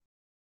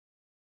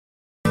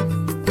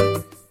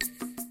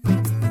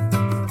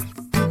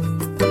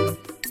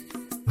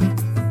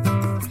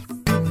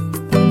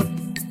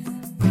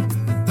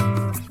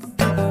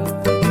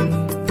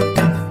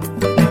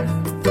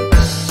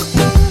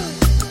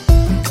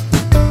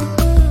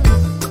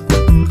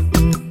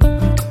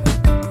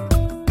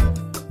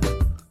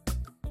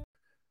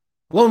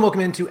Hello and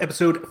welcome into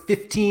episode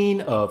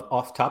 15 of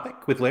Off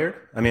Topic with Laird.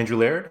 I'm Andrew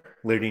Laird,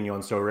 Lairdinho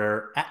on So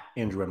Rare at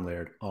Andrew M.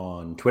 Laird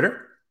on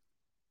Twitter.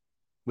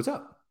 What's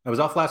up? I was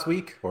off last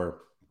week, or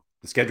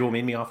the schedule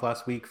made me off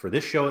last week for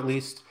this show at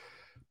least,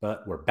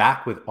 but we're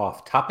back with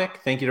Off Topic.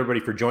 Thank you to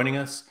everybody for joining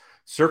us.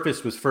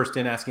 Surface was first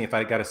in asking if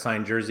I got a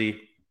signed jersey.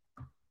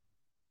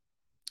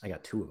 I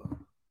got two of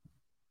them.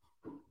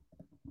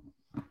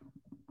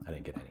 I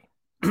didn't get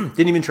any.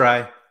 Didn't even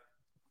try.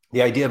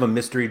 The idea of a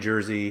mystery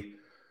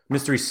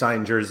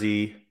signed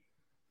jersey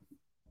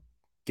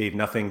gave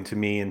nothing to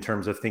me in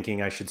terms of thinking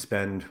I should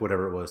spend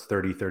whatever it was,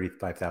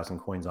 35,000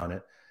 coins on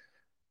it.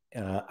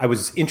 I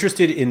was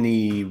interested in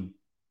the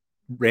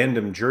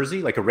random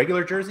jersey, like a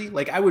regular jersey.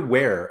 Like I would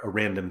wear a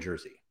random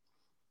jersey.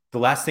 The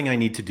last thing I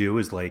need to do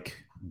is like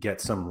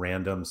get some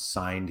random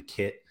signed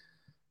kit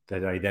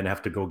that I then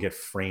have to go get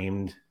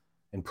framed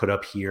and put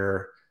up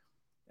here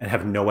and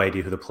have no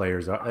idea who the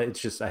players are. It's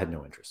just, I had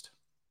no interest.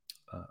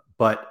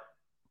 But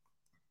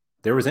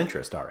there was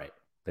interest. All right.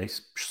 They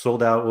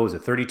sold out, what was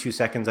it, 32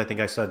 seconds, I think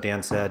I saw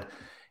Dan said.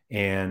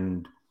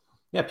 And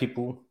yeah,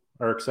 people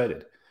are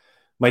excited.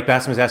 Mike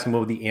Bassam was asking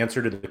what was the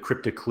answer to the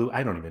cryptic clue.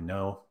 I don't even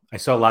know. I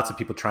saw lots of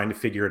people trying to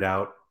figure it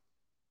out.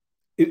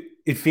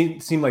 It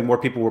seemed like more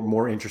people were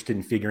more interested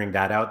in figuring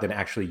that out than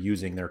actually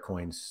using their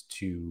coins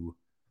to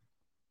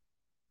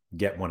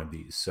get one of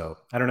these. So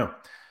I don't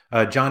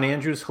know. John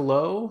Andrews,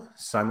 hello.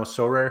 Simon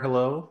Sorare,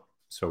 hello.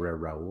 Sorare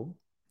Raul.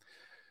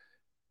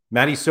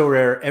 Maddie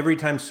Sorare, every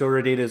time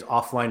Sorare data is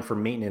offline for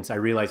maintenance, I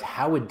realize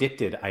how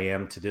addicted I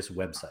am to this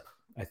website.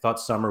 I thought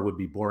summer would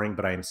be boring,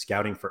 but I am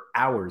scouting for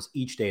hours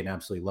each day and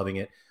absolutely loving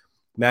it.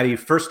 Maddie,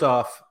 first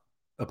off,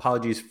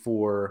 apologies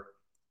for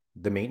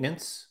the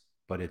maintenance,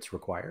 but it's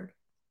required.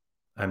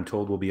 I'm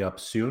told we'll be up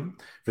soon.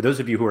 For those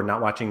of you who are not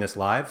watching this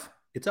live,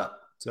 it's up.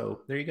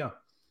 So there you go.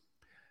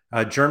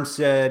 Germ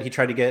said he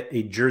tried to get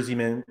a jersey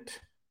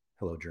mint.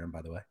 Hello, Germ,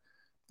 by the way.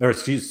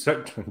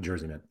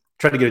 Jersey mint.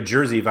 Tried to get a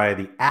jersey via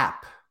the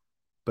app,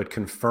 but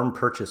confirmed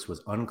purchase was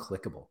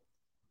unclickable.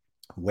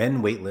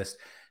 When waitlist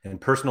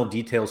and personal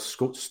details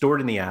stored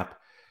in the app,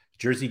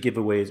 jersey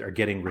giveaways are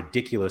getting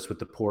ridiculous with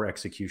the poor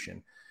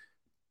execution.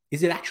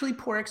 Is it actually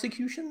poor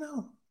execution,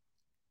 though?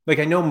 Like,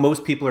 I know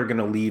most people are going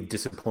to leave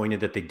disappointed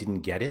that they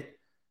didn't get it,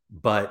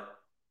 but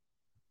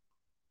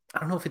I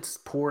don't know if it's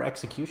poor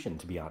execution,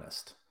 to be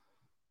honest.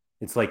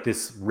 It's like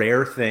this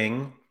rare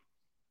thing.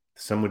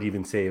 Some would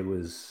even say it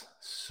was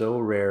so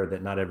rare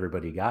that not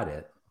everybody got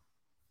it.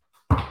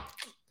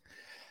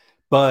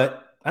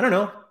 But I don't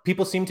know.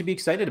 People seem to be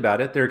excited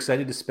about it. They're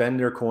excited to spend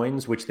their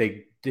coins, which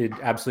they did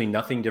absolutely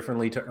nothing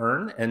differently to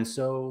earn. And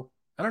so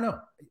I don't know.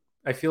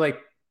 I feel like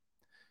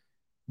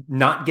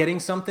not getting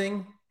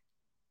something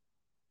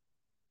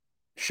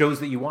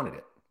shows that you wanted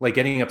it. Like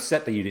getting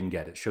upset that you didn't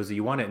get it shows that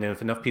you want it. And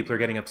if enough people are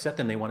getting upset,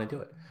 then they want to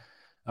do it.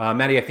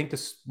 Maddie, I think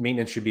this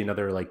maintenance should be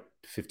another like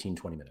 15,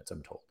 20 minutes,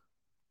 I'm told.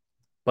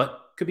 But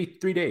could be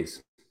 3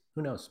 days.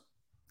 Who knows?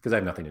 Because I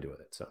have nothing to do with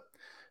it. So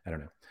I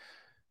don't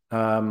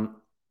know.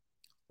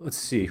 Let's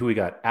see who we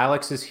got.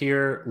 Alex is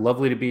here.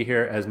 Lovely to be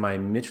here as my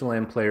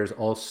Michelin players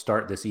all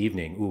start this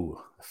evening.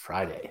 Ooh,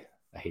 Friday.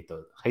 I hate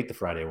the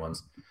Friday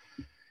ones.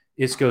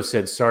 Isco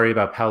said, sorry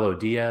about Paulo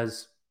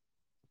Diaz.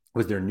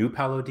 Was there new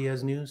Paulo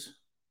Diaz news?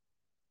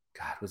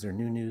 God, was there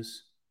new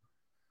news?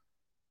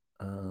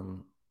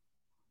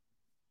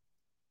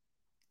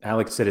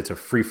 Alex said it's a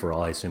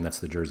free-for-all. I assume that's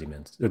the jersey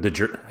mints.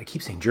 I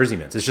keep saying jersey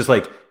mints. It's just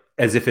like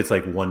as if it's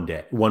like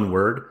one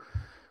word.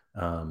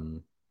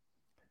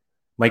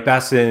 Mike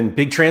Baston,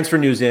 big transfer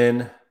news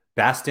in.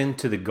 Baston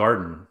to the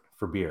Garden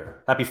for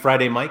beer. Happy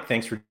Friday, Mike.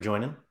 Thanks for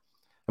joining.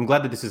 I'm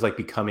glad that this is like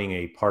becoming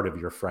a part of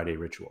your Friday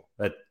ritual.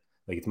 That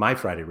like it's my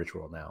Friday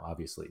ritual now,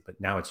 obviously, but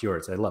now it's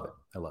yours. I love it.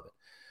 I love it.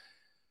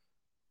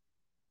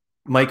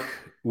 Mike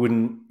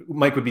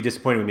would be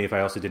disappointed with me if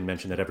I also didn't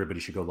mention that everybody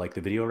should go like the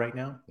video right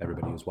now.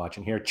 Everybody who's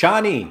watching here.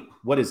 Chani,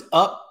 what is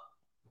up?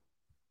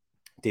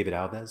 David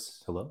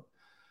Alves, hello.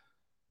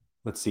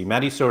 Let's see.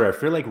 Maddie Sora, I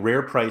feel like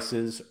rare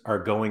prices are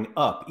going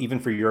up,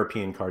 even for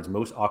European cards.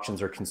 Most auctions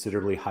are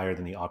considerably higher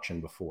than the auction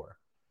before.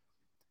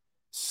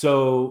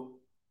 So,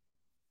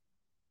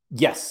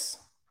 yes,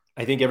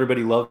 I think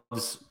everybody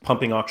loves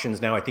pumping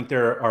auctions now. I think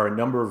there are a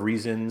number of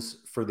reasons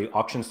for the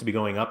auctions to be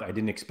going up. I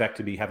didn't expect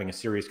to be having a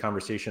serious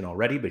conversation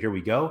already, but here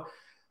we go.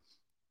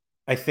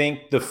 I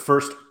think the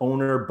first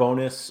owner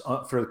bonus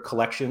for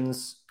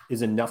collections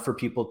is enough for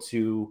people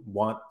to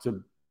want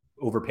to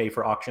overpay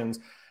for auctions.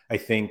 I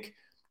think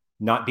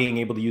not being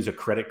able to use a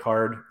credit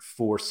card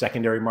for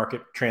secondary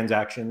market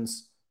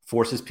transactions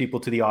forces people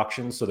to the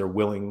auctions. So they're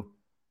willing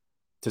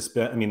to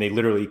spend. I mean, they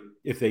literally,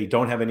 if they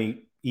don't have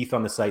any ETH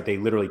on the site, they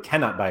literally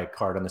cannot buy a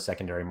card on the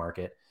secondary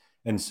market.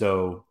 And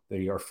so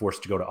they are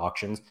forced to go to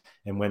auctions.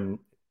 And when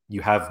you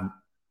have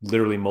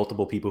literally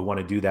multiple people who want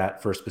to do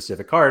that for a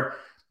specific card,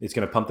 it's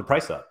going to pump the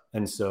price up.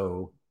 And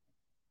so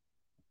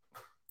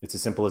it's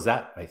as simple as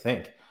that, I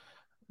think.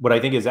 What I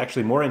think is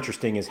actually more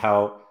interesting is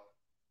how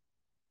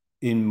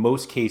in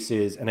most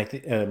cases, and I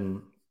think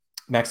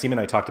Maxime and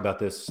I talked about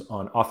this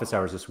on Office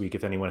Hours this week,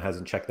 if anyone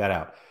hasn't checked that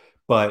out,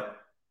 but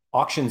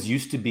auctions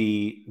used to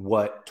be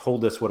what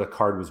told us what a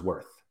card was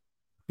worth,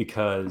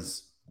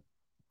 because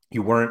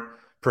you weren't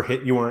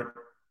you weren't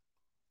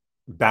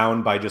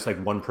bound by just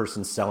like one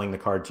person selling the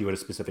card to you at a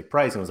specific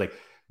price. And it was like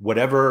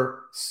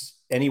whatever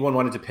anyone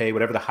wanted to pay,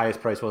 whatever the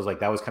highest price was, like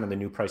that was kind of the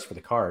new price for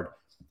the card.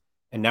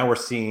 And now we're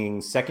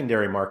seeing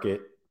secondary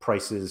market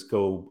prices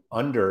go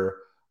under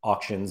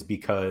auctions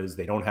because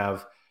they don't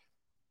have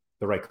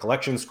the right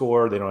collection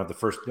score, they don't have the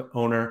first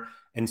owner.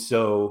 And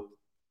so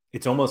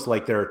it's almost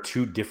like there are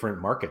two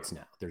different markets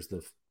now. There's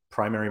the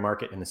primary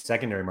market and the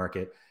secondary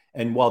market.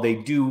 And while they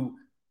do,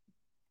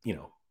 you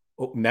know,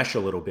 mesh a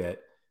little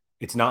bit,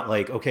 it's not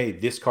like, okay,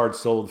 this card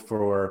sold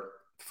for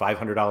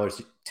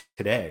 $500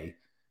 today,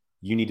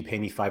 you need to pay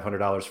me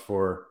 $500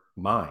 for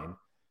mine.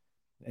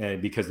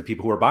 And because the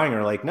people who are buying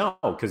are like, no,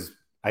 because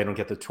I don't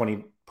get the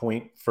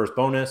 20-point first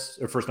bonus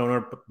or first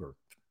owner or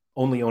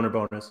only owner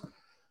bonus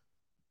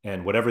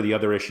and whatever the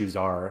other issues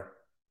are.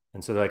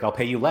 And so they're like, I'll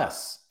pay you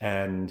less.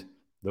 And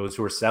those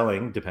who are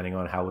selling, depending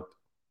on how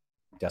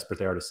desperate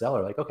they are to sell,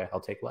 are like, okay, I'll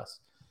take less.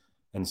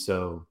 And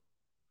so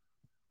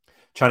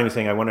Chani was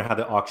saying, I wonder how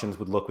the auctions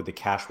would look with the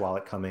cash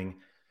wallet coming.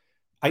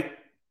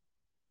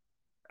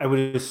 I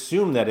would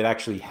assume that it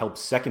actually helps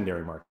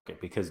secondary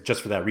market, because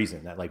just for that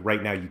reason, that like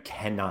right now you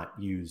cannot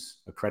use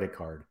a credit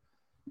card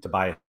to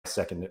buy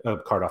a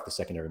card off the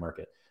secondary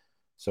market.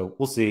 So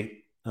we'll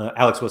see.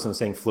 Alex Wilson was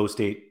saying Flow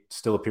State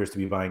still appears to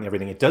be buying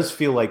everything. It does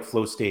feel like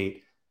Flow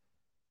State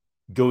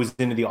goes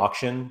into the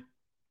auction,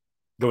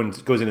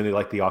 goes into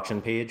like the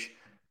auction page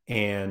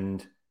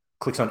and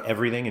clicks on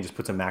everything and just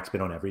puts a max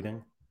bid on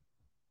everything,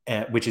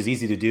 which is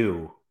easy to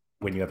do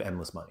when you have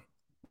endless money.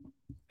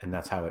 And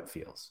that's how it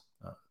feels.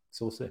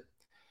 So we'll see.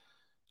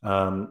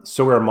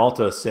 Sorare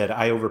Malta said,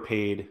 I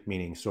overpaid,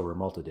 meaning Sorare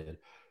Malta did,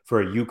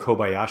 for a Yu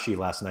Kobayashi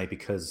last night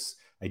because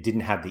I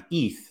didn't have the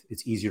ETH.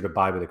 It's easier to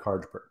buy with a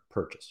card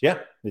purchase. Yeah,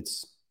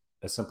 it's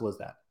as simple as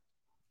that.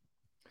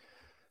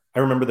 I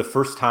remember the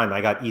first time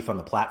I got ETH on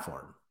the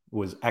platform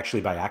was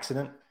actually by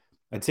accident.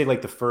 I'd say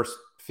like the first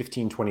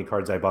 15, 20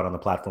 cards I bought on the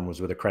platform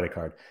was with a credit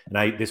card.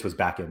 And this was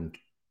back in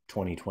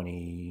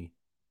 2020,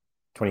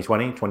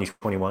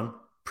 2021,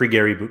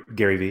 pre-Gary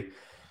V.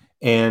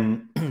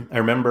 And I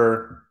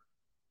remember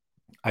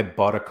I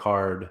bought a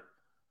card,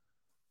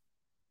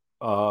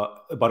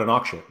 bought an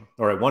auction,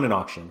 or I won an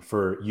auction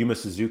for Yuma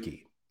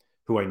Suzuki,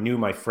 who I knew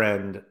my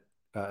friend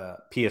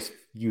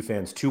PSU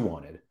Fans 2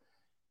 wanted.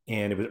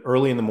 And it was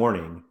early in the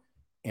morning,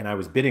 and I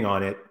was bidding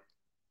on it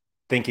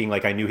thinking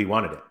like I knew he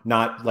wanted it,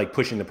 not like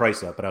pushing the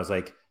price up, but I was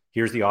like,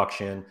 here's the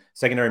auction.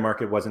 Secondary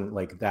market wasn't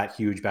like that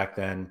huge back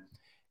then.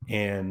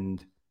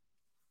 And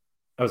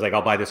I was like,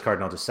 I'll buy this card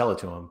and I'll just sell it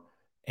to him.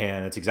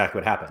 And it's exactly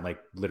what happened. Like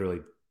literally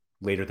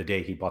later the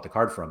day he bought the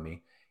card from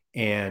me.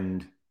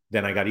 And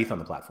then I got ETH on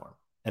the platform.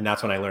 And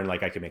that's when I learned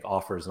like I could make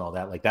offers and all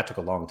that. Like that took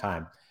a long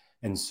time.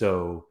 And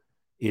so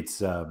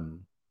it's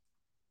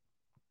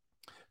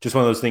just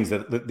one of those things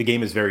that the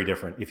game is very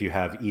different if you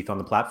have ETH on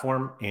the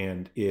platform,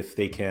 and if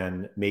they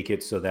can make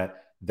it so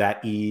that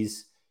that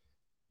ease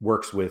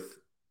works with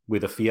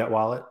a fiat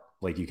wallet,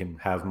 like you can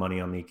have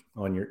money on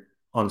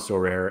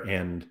Sorare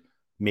and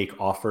make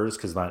offers,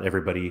 because not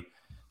everybody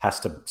has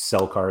to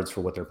sell cards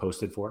for what they're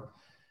posted for.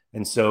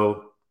 And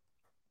so,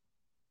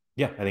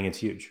 yeah, I think it's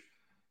huge.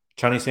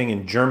 Chani's saying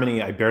in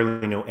Germany, I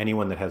barely know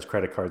anyone that has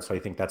credit cards. So I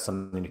think that's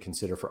something to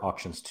consider for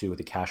auctions too, with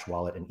the cash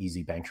wallet and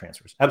easy bank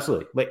transfers.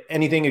 Absolutely. Like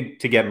anything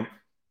to get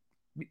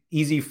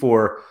easy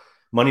for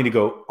money to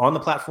go on the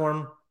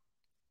platform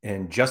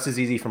and just as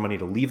easy for money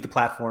to leave the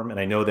platform. And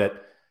I know that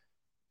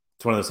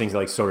it's one of those things that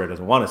like Sorare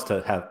doesn't want us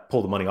to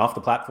pull the money off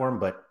the platform,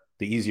 but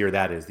the easier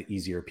that is, the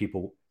easier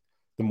people,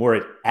 the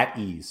more at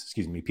ease,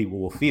 people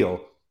will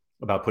feel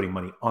about putting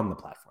money on the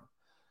platform.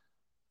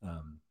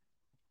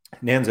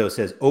 Nanzo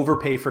says,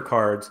 overpay for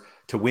cards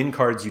to win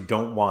cards you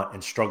don't want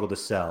and struggle to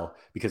sell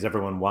because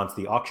everyone wants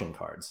the auction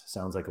cards.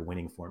 Sounds like a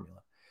winning formula.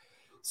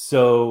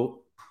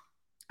 So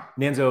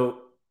Nanzo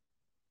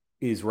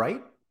is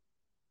right,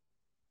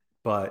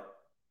 but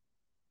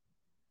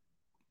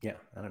yeah,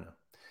 I don't know.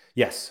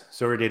 Yes,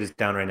 server data is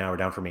down right now. We're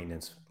down for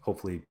maintenance.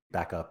 Hopefully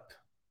back up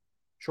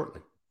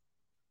shortly.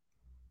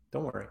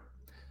 Don't worry.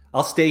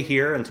 I'll stay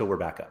here until we're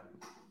back up.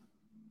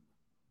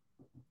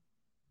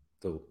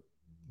 So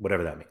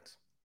whatever that means.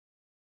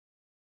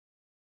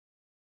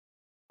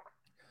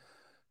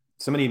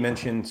 Somebody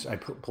mentioned, I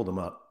pulled them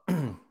up,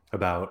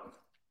 about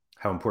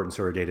how important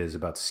Sorare data is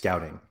about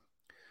scouting.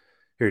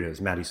 Here it is,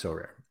 Maddie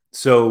Sorare.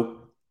 So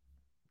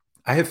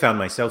I have found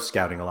myself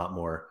scouting a lot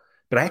more,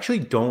 but I actually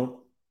don't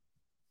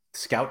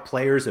scout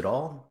players at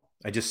all.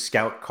 I just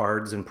scout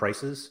cards and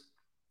prices,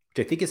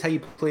 which I think is how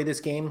you play this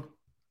game.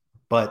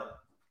 But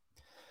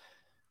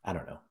I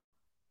don't know.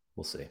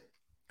 We'll see.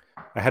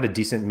 I had a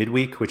decent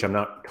midweek, which I'm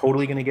not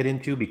totally going to get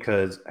into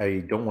because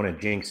I don't want to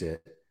jinx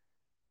it.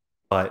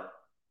 But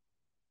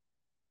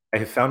I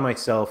have found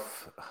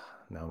myself,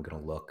 now I'm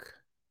going to look.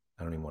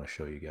 I don't even want to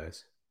show you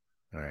guys.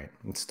 All right,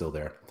 it's still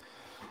there.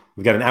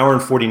 We've got an hour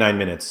and 49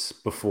 minutes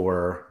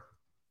before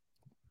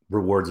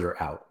rewards are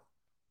out.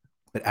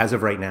 But as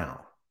of right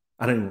now,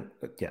 I don't.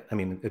 Yeah, I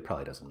mean, it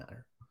probably doesn't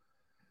matter.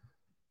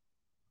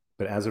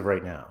 But as of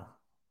right now,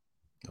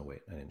 oh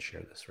wait, I didn't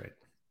share this right.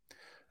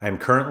 I'm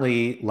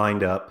currently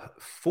lined up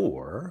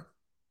for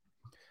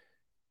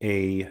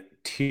a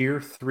tier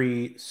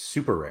 3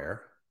 super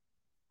rare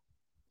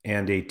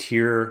and a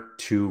tier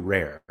 2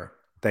 rare,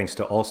 thanks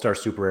to All Star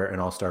Super Rare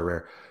and All Star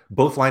Rare,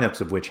 both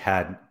lineups of which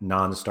had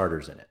non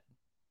starters in it,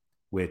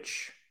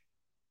 which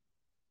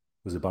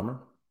was a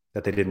bummer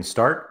that they didn't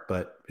start,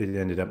 but it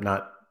ended up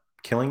not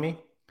killing me.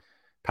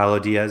 Paulo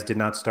Diaz did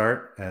not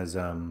start, as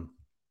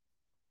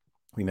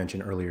we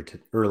mentioned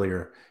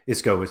earlier.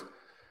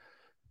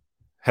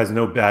 Has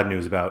no bad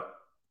news about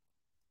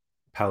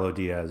Paulo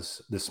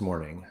Diaz this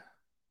morning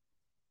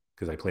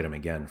because I played him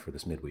again for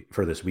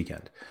this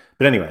weekend.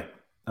 But anyway,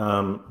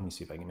 let me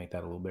see if I can make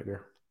that a little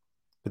bigger.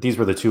 But these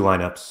were the two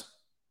lineups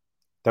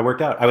that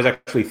worked out. I was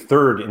actually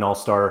third in All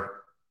Star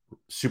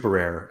Super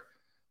Rare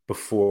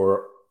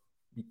before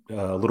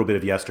a little bit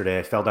of yesterday.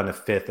 I fell down to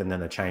fifth, and then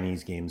the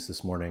Chinese games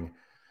this morning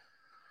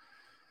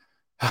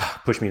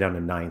pushed me down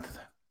to ninth.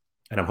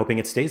 And I'm hoping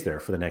it stays there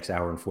for the next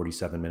hour and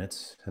 47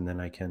 minutes, and then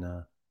I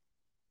can,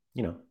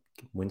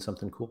 win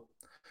something cool.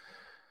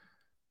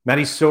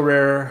 Maddie's So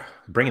Rare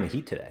bringing the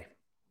heat today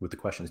with the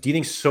questions. Do you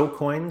think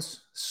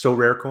So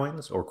Rare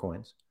coins, or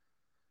coins,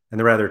 and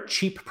the rather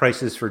cheap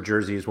prices for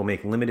jerseys will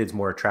make limiteds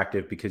more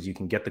attractive because you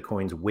can get the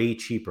coins way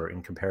cheaper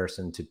in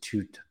comparison to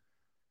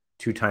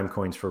two-time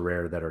coins for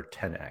rare that are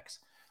 10x?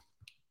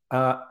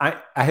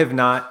 I have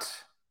not.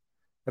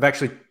 I've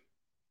actually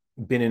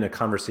been in a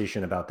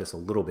conversation about this a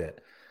little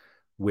bit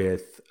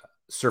with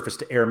Surface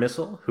to Air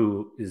Missile,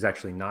 who is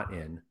actually not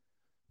in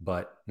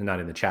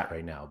the chat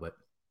right now, but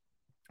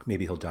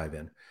maybe he'll dive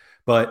in.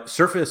 But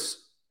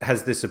Surface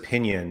has this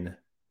opinion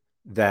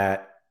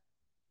that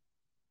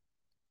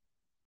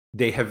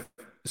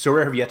So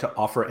Rare have yet to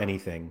offer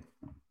anything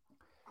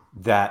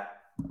that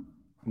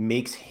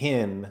makes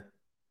him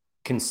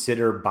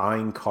consider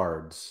buying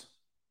cards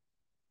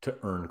to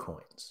earn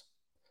coins.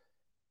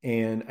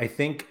 And I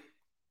think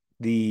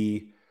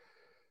the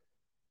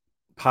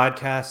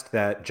podcast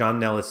that John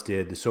Nellis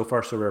did, the So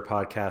Far So Rare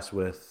podcast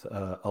with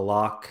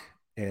Alok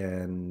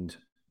and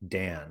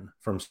Dan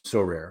from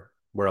So Rare,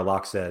 where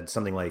Alok said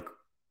something like,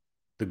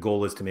 the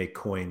goal is to make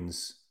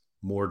coins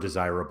more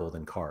desirable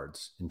than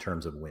cards in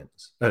terms of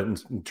wins,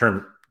 in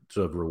terms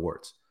of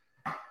rewards.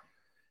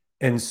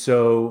 And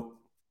so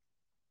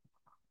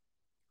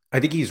I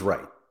think he's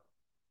right.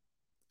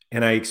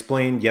 And I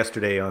explained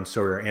yesterday on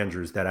So Rare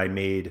Andrews that I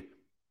made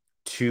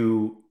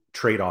 2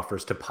 trade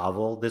offers to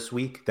Pavel this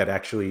week that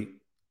actually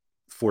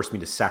forced me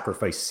to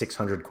sacrifice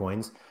 600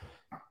 coins.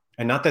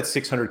 And not that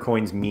 600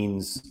 coins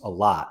means a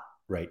lot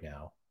right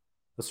now.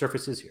 The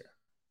Surface is here.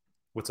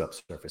 What's up,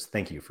 Surface?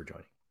 Thank you for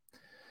joining.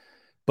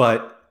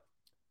 But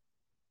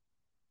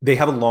they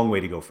have a long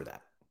way to go for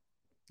that.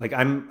 Like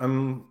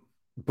I'm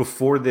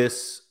before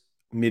this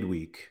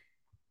midweek,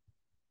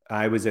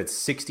 I was at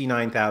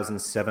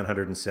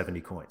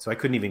 69,770 coins. So I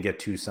couldn't even get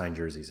 2 signed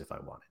jerseys if I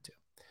wanted to.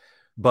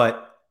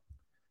 But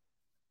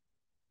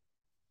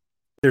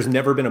there's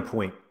never been a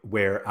point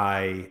where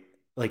I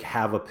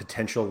have a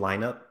potential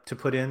lineup to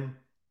put in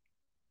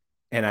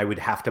and I would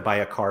have to buy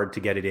a card to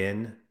get it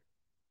in,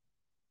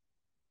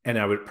 and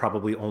I would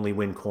probably only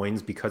win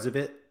coins because of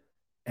it,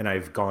 and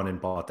I've gone and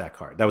bought that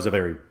card. That was a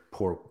very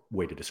poor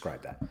way to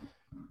describe that.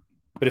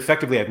 But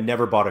effectively, I've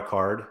never bought a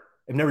card.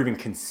 I've never even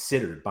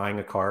considered buying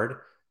a card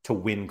to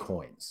win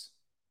coins.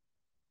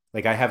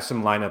 Like, I have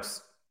some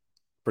lineups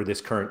for this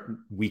current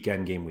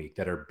weekend game week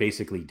that are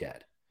basically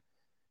dead.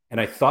 And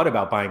I thought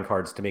about buying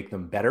cards to make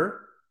them better,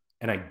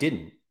 and I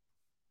didn't.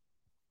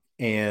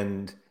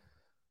 And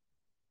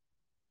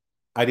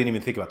I didn't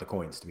even think about the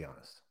coins, to be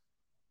honest.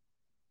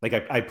 Like,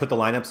 I put the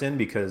lineups in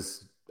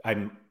because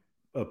I'm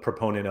a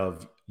proponent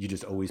of you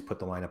just always put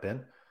the lineup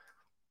in.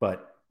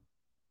 But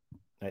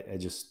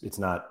it's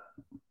not,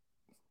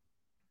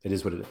 it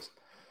is what it is.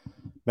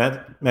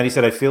 Matty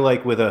said, I feel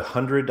like with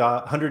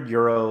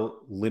 €100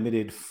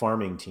 limited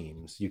farming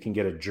teams, you can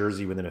get a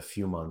jersey within a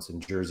few months,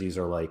 and jerseys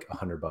are like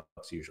 $100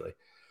 usually.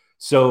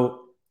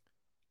 So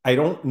I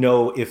don't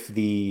know if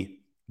the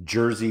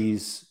jersey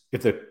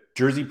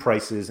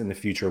prices in the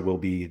future will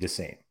be the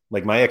same.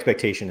 Like, my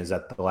expectation is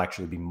that they'll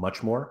actually be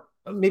much more,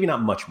 maybe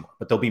not much more,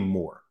 but they'll be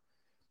more.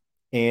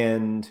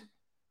 And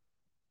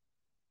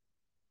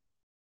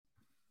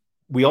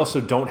we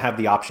also don't have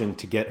the option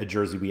to get a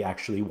jersey we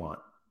actually want.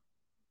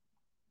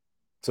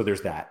 So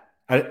there's that.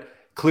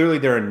 Clearly,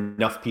 there are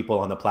enough people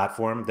on the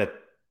platform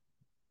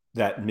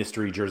that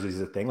mystery jersey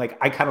is a thing. Like,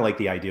 I kind of like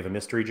the idea of a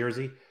mystery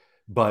jersey,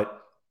 but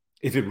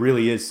if it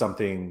really is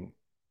something,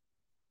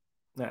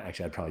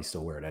 actually, I'd probably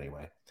still wear it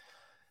anyway.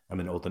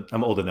 I'm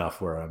old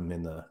enough where I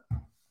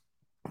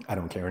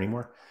don't care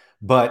anymore.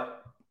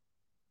 But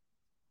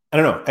I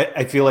don't know.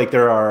 I feel like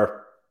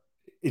we're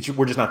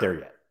just not there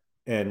yet.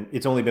 And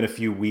it's only been a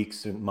few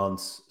weeks and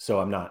months, so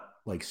I'm not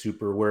like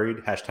super worried.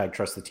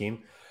 #trust the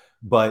team.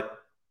 But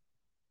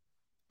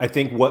I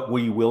think what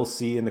we will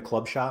see in the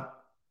club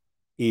shop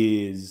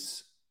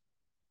is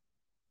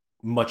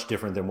much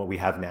different than what we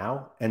have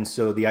now. And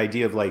so the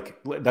idea of like,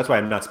 that's why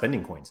I'm not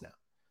spending coins now.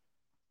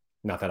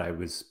 Not that I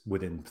was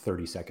within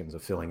 30 seconds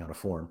of filling out a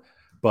form,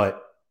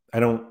 but I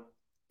don't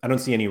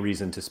see any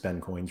reason to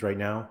spend coins right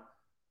now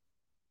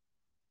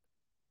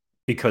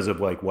because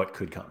of like what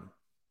could come.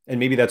 And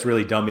maybe that's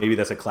really dumb. Maybe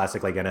that's a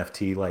classic like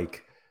NFT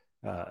like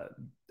uh,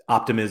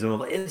 optimism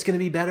of like, it's going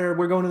to be better.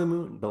 We're going to the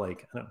moon. But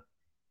like, I don't know.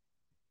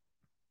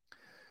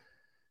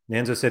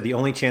 Nanzo said the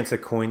only chance that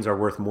coins are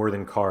worth more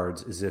than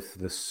cards is if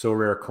the so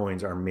rare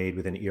coins are made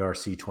with an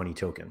ERC20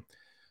 token.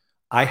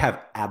 I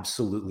have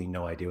absolutely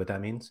no idea what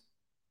that means,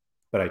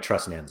 but I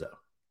trust Nanzo.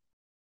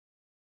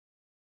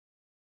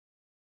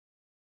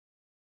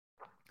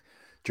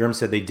 Germ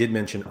said they did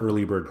mention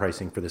early bird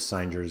pricing for the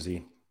signed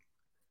jersey.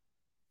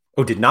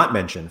 Oh, did not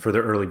mention for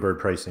the early bird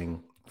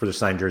pricing for the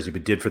signed jersey,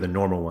 but did for the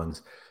normal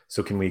ones.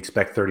 So can we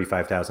expect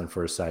 35,000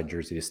 for a side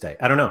jersey to stay?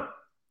 I don't know.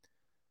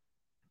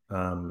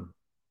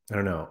 I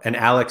don't know. And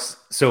Alex,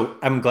 so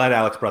I'm glad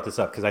Alex brought this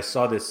up because I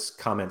saw this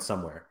comment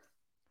somewhere.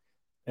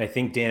 And I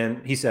think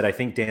Dan, he said, I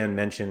think Dan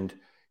mentioned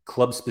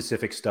club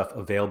specific stuff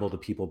available to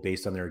people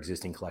based on their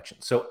existing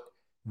collection. So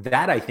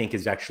that I think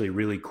is actually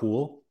really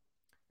cool.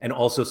 And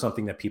also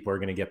something that people are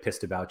going to get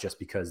pissed about just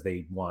because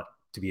they want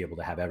to be able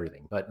to have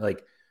everything. But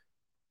like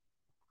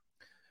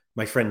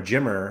my friend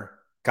Jimmer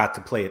got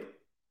to play at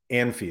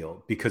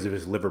Anfield because of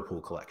his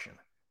Liverpool collection.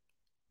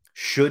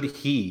 Should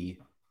he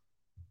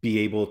be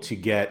able to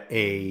get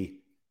a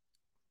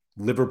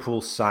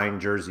Liverpool signed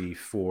jersey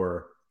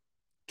for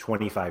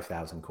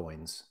 25,000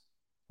 coins,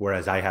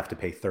 whereas I have to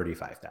pay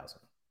 35,000?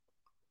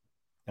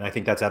 And I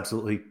think that's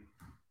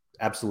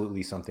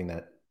absolutely something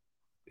that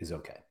is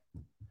okay.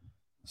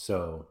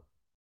 So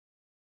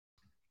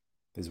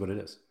is what it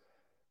is.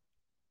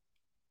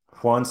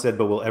 Juan said,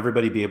 but will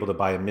everybody be able to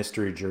buy a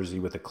mystery jersey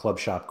with the club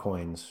shop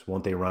coins?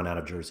 Won't they run out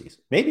of jerseys?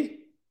 Maybe.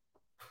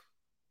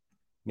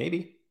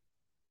 Maybe.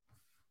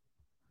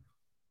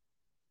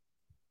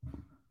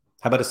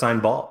 How about a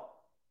signed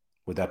ball?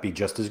 Would that be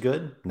just as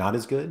good? Not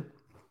as good?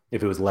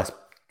 If it was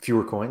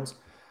fewer coins?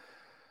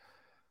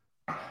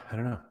 I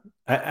don't know.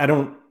 I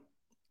don't,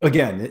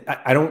 again,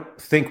 I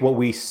don't think what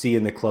we see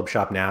in the club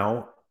shop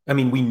now, I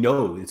mean, we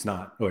know it's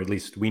not, or at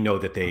least we know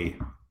that they,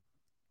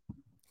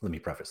 let me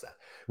preface that.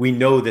 We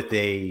know that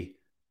they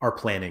are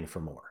planning for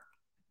more.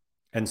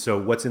 And so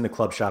what's in the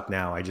club shop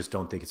now, I just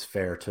don't think it's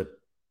fair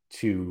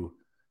to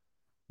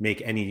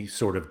make any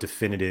sort of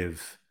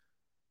definitive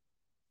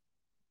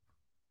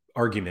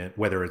argument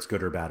whether it's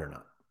good or bad or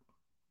not.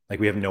 Like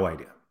we have no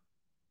idea.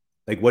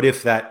 Like what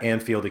if that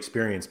Anfield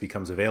experience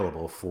becomes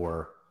available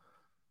for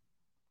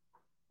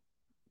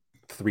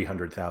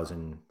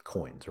 300,000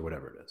 coins or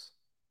whatever it is?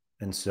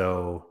 And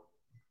so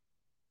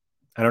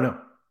I don't know.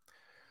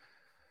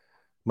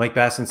 Mike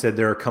Basson said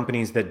there are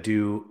companies that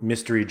do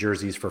mystery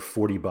jerseys for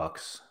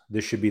 $40.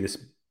 This should be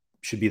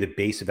the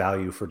base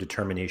value for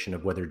determination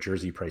of whether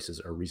jersey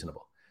prices are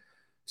reasonable.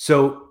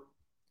 So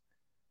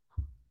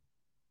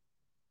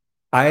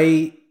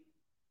I'm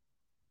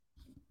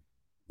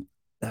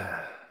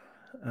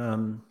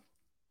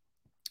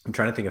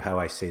trying to think of how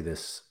I say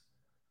this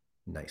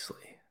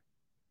nicely.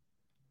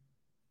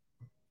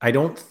 I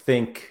don't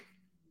think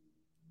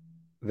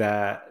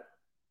that,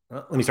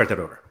 well, let me start that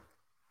over.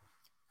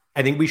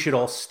 I think we should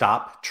all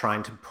stop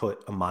trying to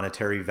put a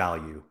monetary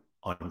value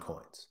on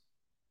coins.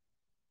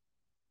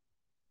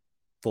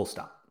 Full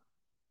stop.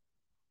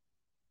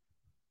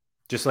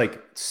 Just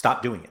like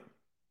stop doing it.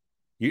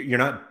 You're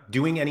not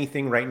doing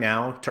anything right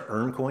now to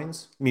earn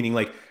coins, meaning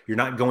like you're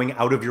not going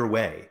out of your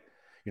way.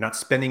 You're not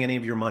spending any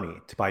of your money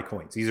to buy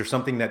coins. These are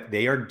something that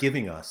they are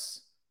giving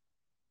us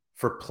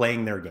for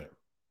playing their game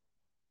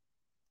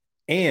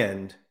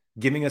and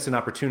giving us an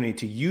opportunity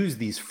to use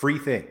these free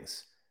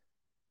things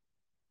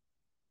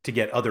to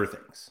get other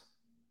things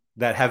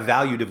that have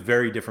value to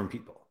very different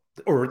people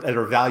or that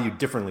are valued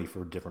differently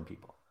for different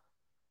people.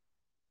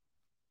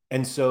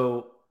 And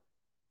so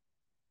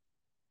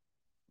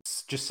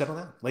just settle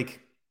down. Like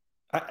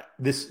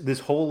this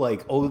whole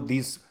like, oh,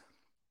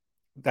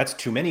 that's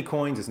too many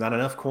coins. It's not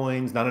enough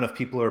coins. Not enough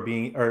people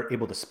are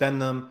able to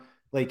spend them.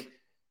 Like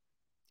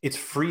it's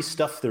free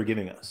stuff they're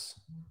giving us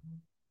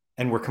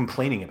and we're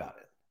complaining about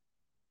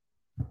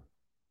it.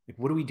 Like,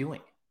 what are we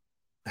doing?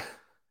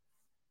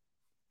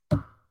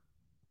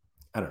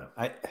 I don't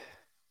know.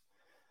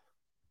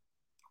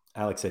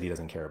 Alex said he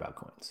doesn't care about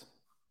coins.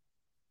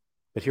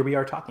 But here we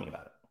are talking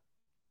about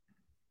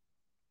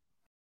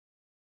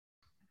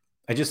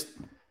it.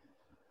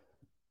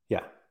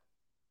 Yeah.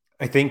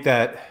 I think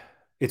that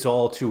it's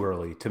all too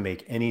early to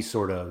make any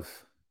sort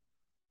of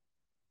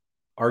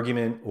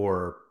argument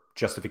or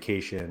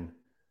justification.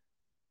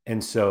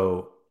 And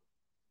so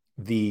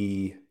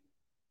the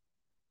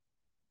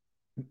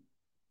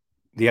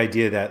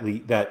idea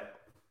that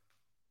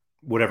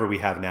whatever we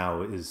have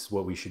now is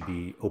what we should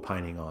be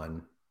opining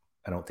on,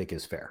 I don't think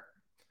is fair.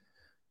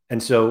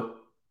 And so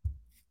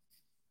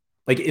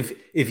like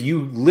if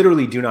you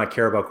literally do not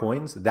care about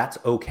coins, that's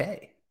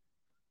okay.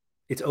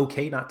 It's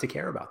okay not to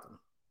care about them.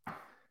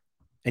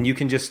 And you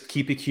can just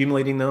keep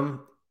accumulating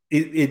them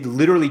it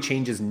literally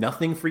changes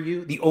nothing for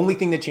you. The only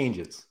thing that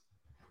changes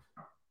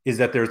is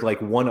that there's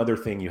like one other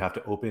thing you have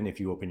to open if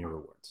you open your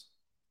rewards,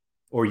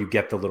 or you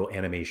get the little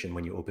animation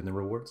when you open the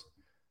rewards.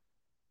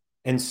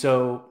 And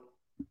so,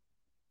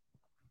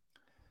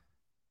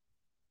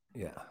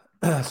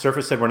 yeah,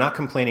 Surface said, we're not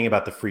complaining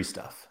about the free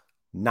stuff.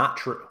 Not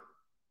true.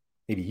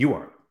 Maybe you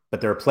aren't,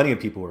 but there are plenty of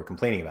people who are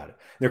complaining about it.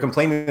 They're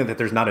complaining that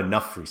there's not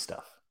enough free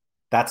stuff.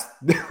 That's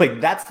like,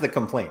 that's the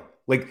complaint.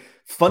 Like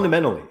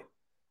fundamentally,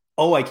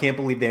 oh, I can't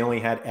believe they only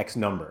had X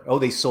number. Oh,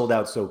 they sold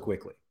out so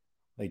quickly.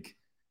 Like,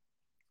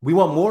 we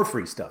want more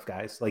free stuff,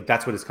 guys. Like,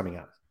 that's what is coming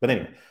out. But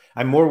anyway,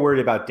 I'm more worried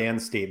about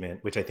Dan's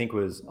statement, which I think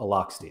was a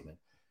lock statement,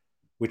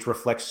 which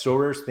reflects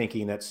Sorar's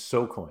thinking that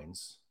so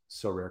coins,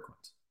 so rare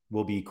coins,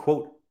 will be,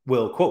 quote,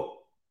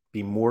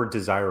 be more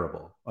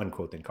desirable,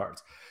 unquote, than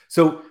cards.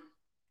 So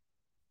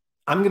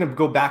I'm going to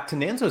go back to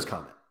Nanzo's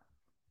comment,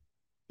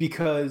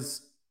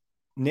 because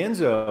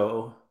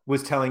Nanzo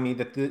was telling me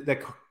that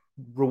that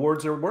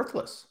rewards are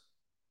worthless.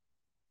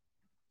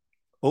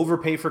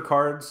 Overpay for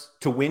cards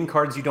to win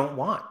cards you don't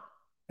want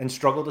and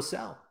struggle to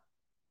sell.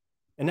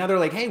 And now they're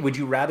like, hey, would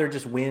you rather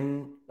just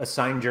win a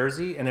signed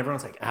jersey? And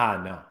everyone's like,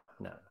 no.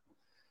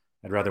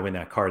 I'd rather win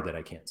that card that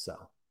I can't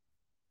sell.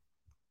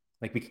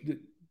 Like,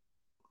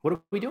 what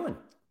are we doing?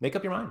 Make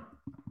up your mind.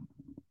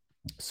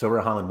 Sober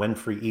Holland, when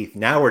free ETH.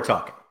 Now we're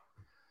talking.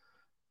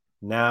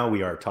 Now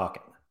we are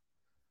talking.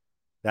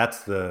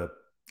 That's the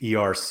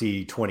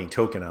ERC20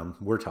 token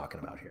we're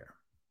talking about here.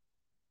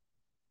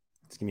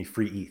 It's going to be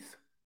free ETH.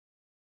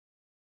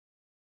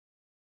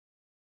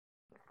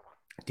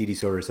 DD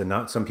Soder said,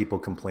 not some people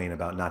complain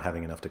about not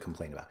having enough to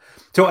complain about.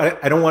 So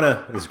I don't want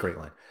to, this is a great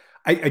line.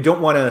 I don't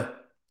want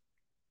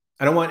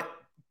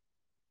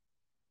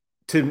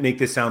to make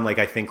this sound like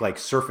I think like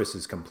Surface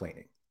is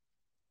complaining.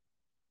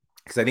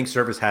 Because I think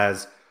Surface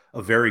has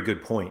a very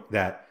good point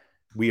that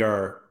we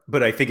are,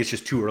 but I think it's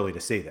just too early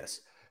to say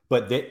this.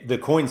 But the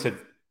coins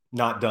have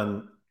not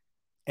done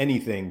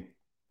anything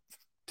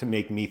to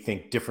make me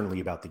think differently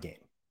about the game.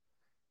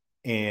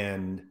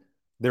 And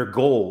their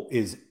goal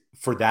is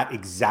for that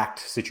exact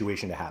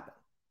situation to happen.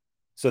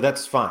 So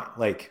that's fine.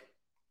 Like,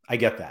 I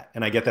get that.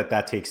 And I get that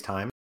that takes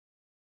time.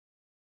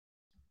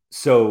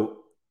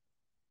 So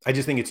I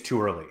just think it's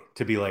too early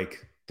to be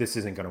like, this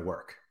isn't going to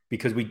work,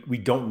 because we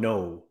don't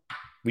know.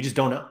 We just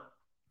don't know.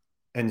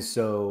 And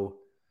so,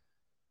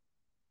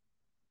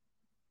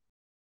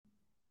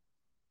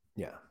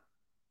 yeah.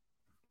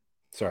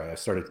 Sorry, I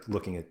started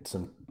looking at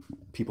some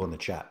people in the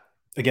chat.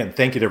 Again,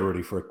 thank you to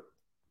everybody for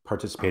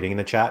participating in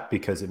the chat,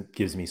 because it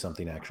gives me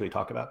something to actually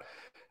talk about,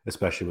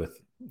 especially with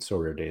so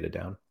rare data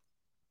down.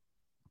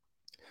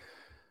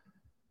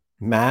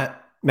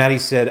 Maddie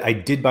said, I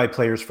did buy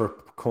players for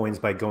coins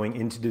by going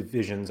into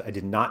divisions I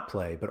did not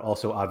play, but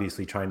also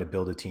obviously trying to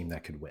build a team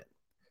that could win.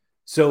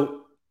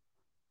 So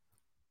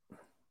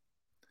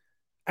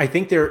I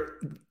think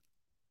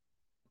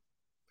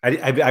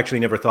I've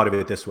actually never thought of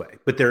it this way,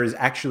 but there is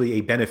actually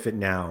a benefit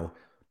now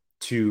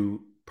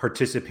to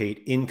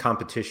participate in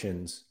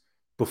competitions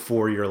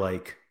before you're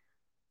like,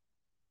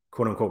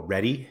 quote unquote,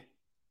 ready.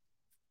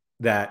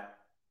 That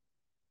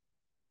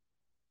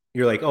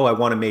you're like, oh, I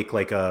want to make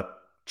like a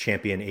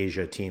champion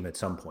Asia team at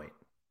some point,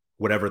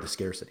 whatever the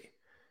scarcity.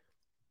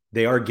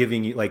 They are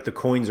giving you, like, the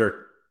coins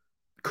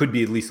could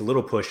be at least a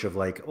little push of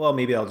like, well,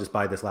 maybe I'll just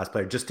buy this last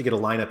player just to get a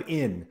lineup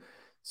in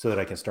so that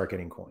I can start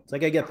getting coins.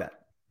 Like, I get that.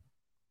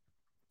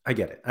 I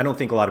get it. I don't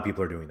think a lot of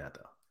people are doing that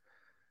though.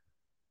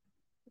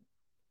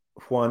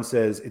 Juan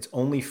says it's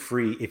only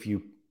free if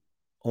you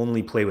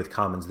only play with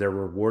commons. They're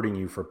rewarding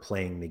you for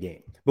playing the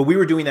game. But we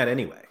were doing that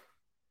anyway.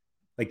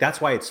 Like, that's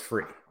why it's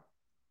free.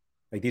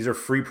 Like, these are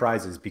free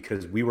prizes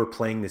because we were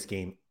playing this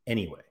game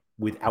anyway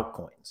without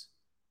coins.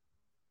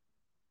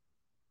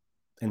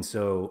 And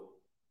so,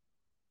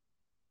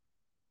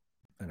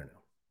 I don't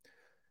know.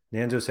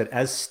 Nanzo said,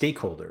 as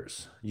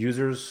stakeholders,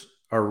 users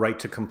are right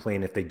to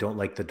complain if they don't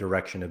like the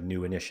direction of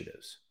new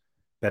initiatives.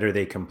 Better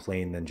they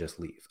complain than just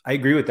leave. I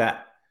agree with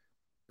that.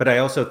 But I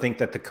also think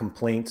that the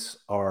complaints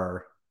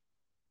are,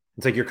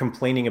 it's like you're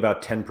complaining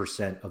about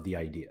 10% of the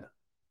idea,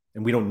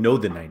 and we don't know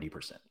the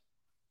 90%.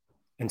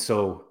 And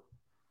so,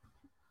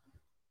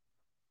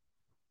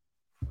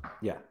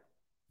 yeah.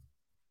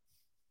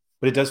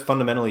 But it does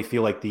fundamentally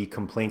feel like the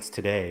complaints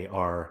today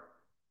are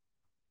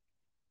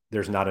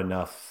there's not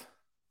enough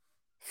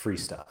free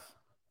stuff.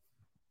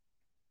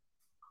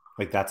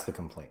 Like, that's the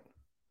complaint.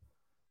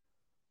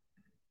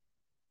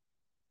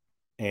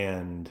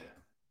 And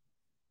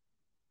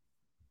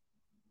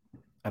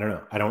I don't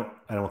know. I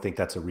don't think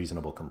that's a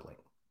reasonable complaint.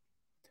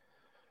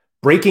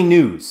 Breaking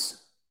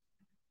news.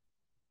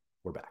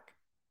 We're back.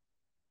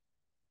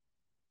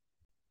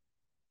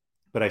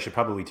 But I should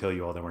probably tell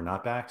you all that we're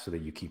not back so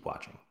that you keep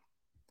watching.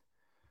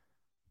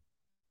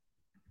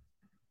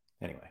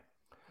 Anyway.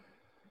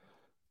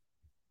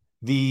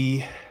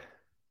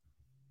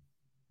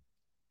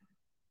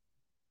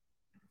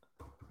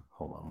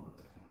 Hold on.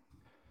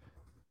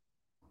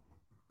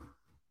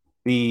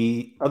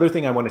 The other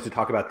thing I wanted to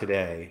talk about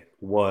today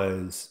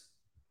was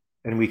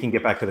And we can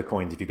get back to the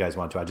coins if you guys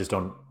want to. I just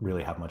don't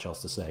really have much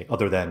else to say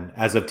other than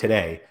as of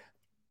today,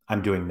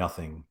 I'm doing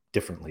nothing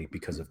differently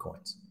because of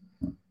coins.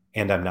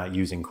 And I'm not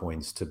using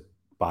coins to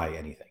buy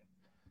anything.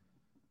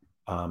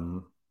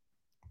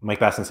 Mike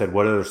Basson said,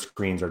 what other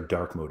screens are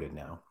dark moded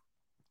now?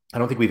 I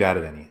don't think we've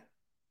added any.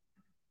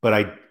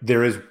 But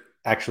there is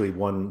actually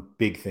one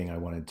big thing I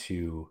wanted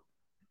to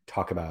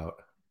talk about.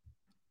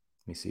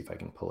 Let me see if I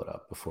can pull it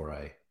up before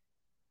I...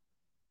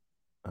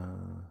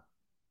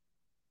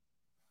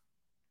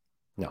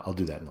 No, I'll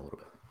do that in a little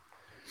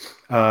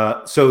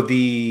bit. So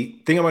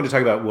the thing I wanted to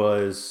talk about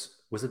was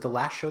it the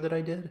last show that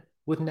I did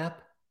with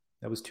Nep?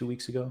 That was 2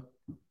 weeks ago.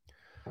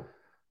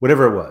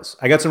 Whatever it was.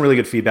 I got some really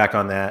good feedback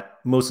on that,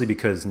 mostly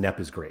because Nep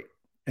is great.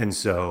 And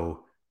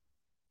so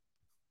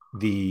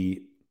was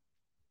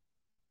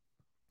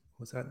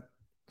that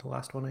the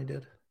last one I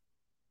did?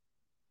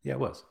 Yeah, it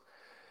was.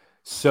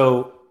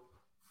 So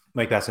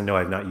Mike Basson, no,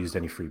 I've not used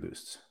any free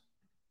boosts.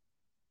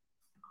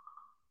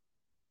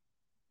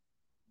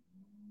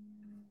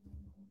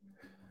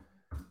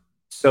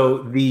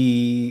 So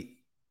the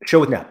show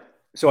with Nep.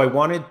 So I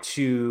wanted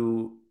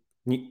to,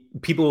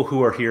 people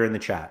who are here in the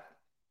chat,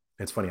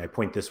 it's funny, I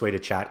point this way to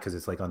chat because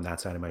it's like on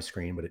that side of my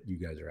screen, but you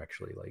guys are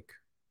actually like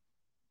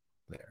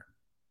there.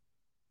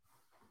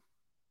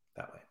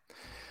 That way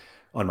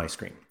on my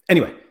screen.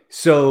 Anyway,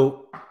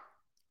 so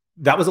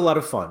that was a lot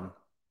of fun.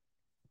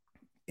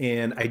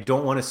 And I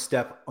don't want to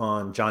step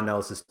on John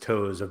Nellis's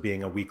toes of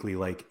being a weekly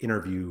like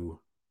interview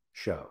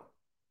show.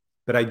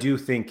 But I do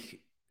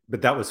think,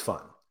 but that was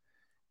fun.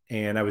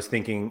 And I was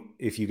thinking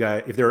if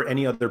there are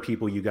any other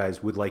people you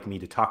guys would like me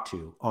to talk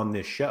to on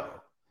this show,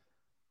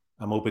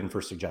 I'm open for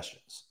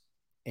suggestions.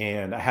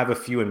 And I have a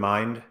few in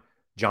mind.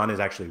 John is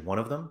actually one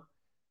of them,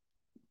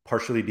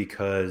 partially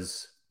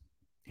because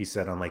he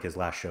said on like his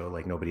last show,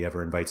 like nobody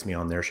ever invites me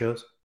on their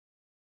shows.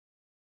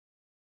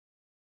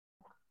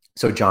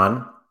 So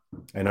John,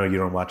 I know you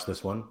don't watch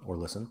this one or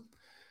listen,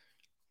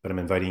 but I'm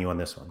inviting you on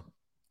this one.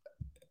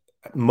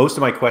 Most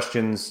of my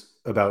questions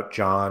about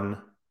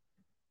John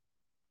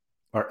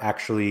are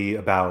actually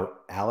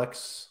about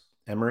Alex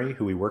Emery,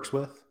 who he works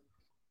with.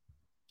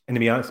 And to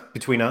be honest,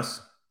 between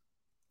us,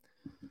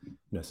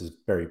 this is a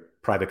very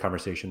private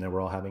conversation that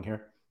we're all having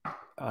here.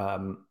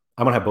 I'm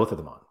gonna have both of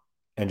them on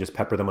and just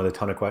pepper them with a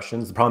ton of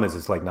questions. The problem is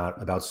it's like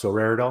not about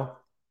Sorare at all.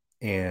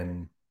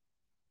 And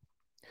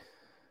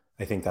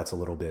I think that's a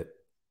little bit,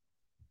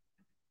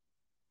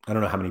 I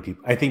don't know how many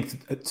people, I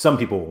think some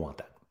people will want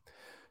that.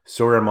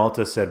 Sorare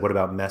Malta said, what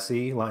about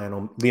Messi?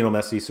 Lionel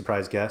Messi,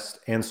 surprise guest,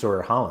 and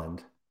Sorare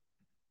Holland.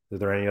 Are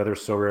there any other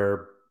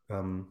Sorare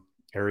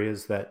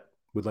areas that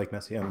would like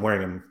Messi? I'm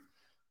wearing a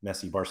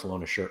Messi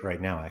Barcelona shirt right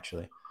now,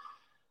 actually.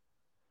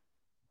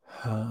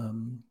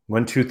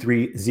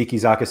 123 Ziki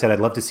Zaka said,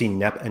 I'd love to see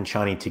Nep and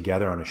Chani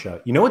together on a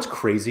show. You know what's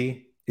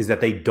crazy is that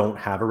they don't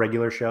have a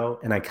regular show,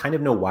 and I kind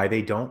of know why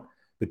they don't,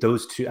 but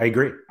those two, I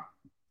agree.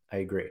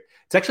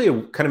 It's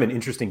actually kind of an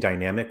interesting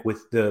dynamic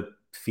with the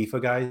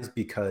FIFA guys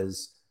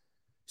because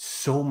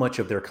so much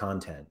of their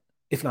content,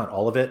 if not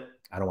all of it,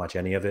 I don't watch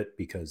any of it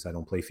because I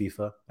don't play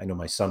FIFA. I know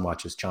my son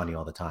watches Chani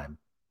all the time.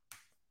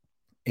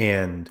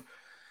 And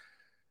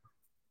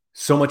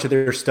so much of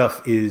their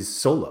stuff is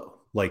solo,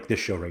 like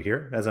this show right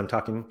here, as I'm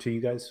talking to you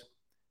guys.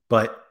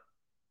 But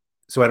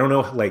so I don't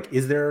know, like,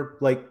 is there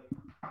like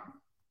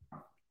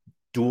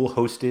dual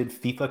hosted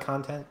FIFA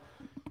content?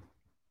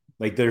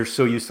 Like they're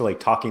so used to like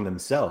talking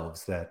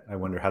themselves that I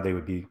wonder how they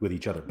would be with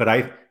each other. But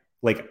I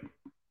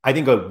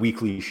think a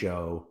weekly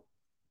show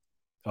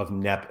of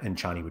Nep and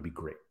Chani would be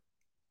great.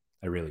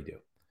 I really do.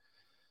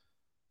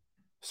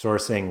 Sora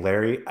saying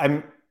Larry,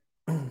 I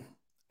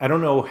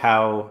don't know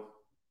how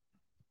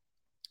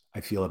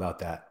I feel about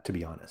that, to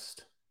be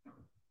honest.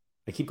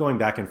 I keep going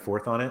back and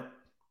forth on it.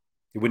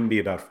 It wouldn't be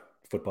about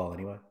football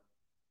anyway.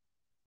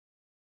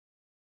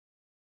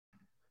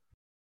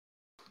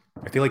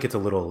 I feel like it's a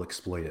little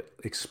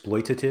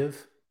exploitative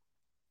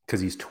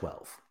because he's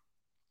 12.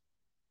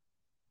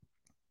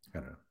 I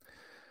don't know.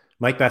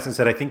 Mike Basson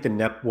said, I think the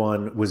Nep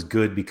one was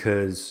good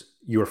because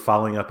you were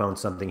following up on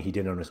something he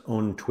did on his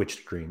own Twitch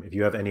stream. If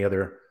you have any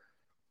other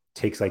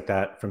takes like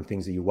that from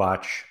things that you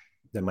watch,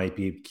 that might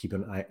be keep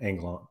an eye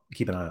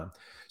on.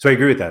 So I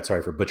agree with that.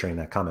 Sorry for butchering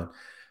that comment.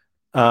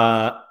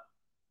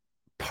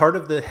 Part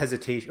of the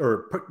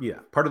hesitation,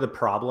 part of the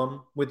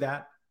problem with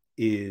that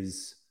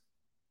is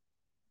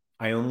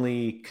I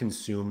only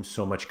consume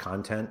so much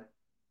content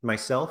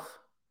myself.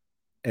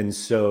 And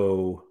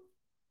so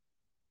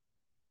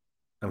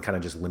I'm kind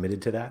of just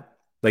limited to that.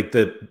 Like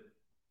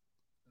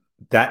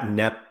that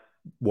Nep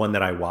one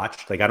that I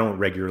watched, like I don't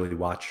regularly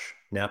watch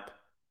Nep,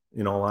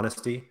 in all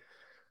honesty.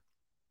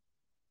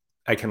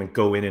 I kind of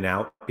go in and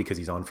out because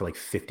he's on for like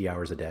 50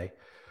 hours a day.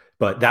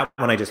 But that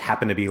one I just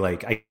happened to be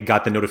like, I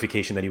got the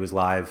notification that he was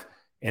live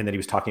and that he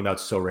was talking about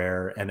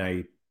Sorare,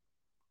 and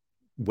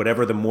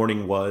whatever the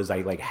morning was,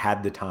 I like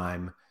had the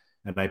time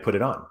and I put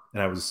it on,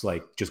 and I was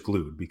like just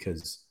glued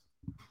because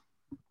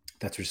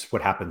that's just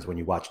what happens when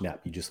you watch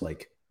Nep. You just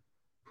like,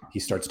 he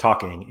starts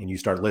talking and you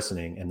start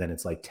listening, and then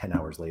it's like 10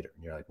 hours later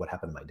and you're like, what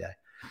happened to my day?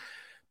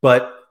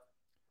 But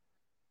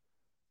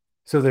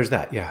So there's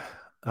that. Yeah.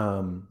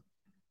 Um,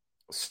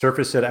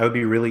 Surface said, I would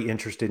be really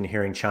interested in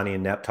hearing Chani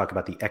and Nep talk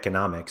about the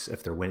economics,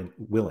 if they're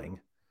willing,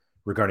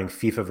 regarding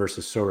FIFA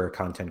versus Sorare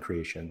content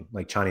creation.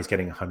 Like Chani's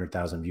getting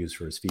 100,000 views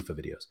for his FIFA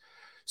videos.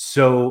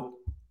 So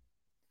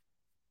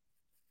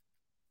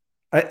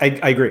I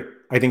agree.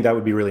 I think that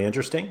would be really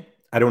interesting.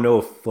 I don't know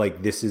if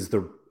like this is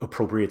the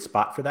appropriate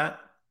spot for that,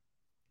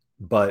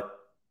 but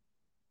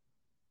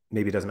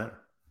maybe it doesn't matter.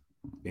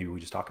 Maybe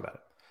we just talk about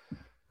it.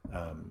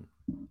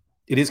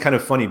 It is kind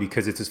of funny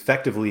because it's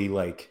effectively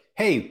like,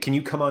 hey, can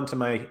you come on to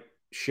my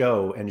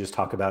show and just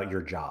talk about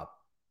your job?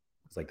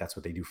 It's like that's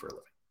what they do for a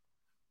living.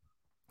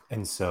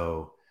 And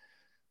so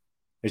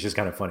it's just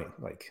kind of funny.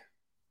 Like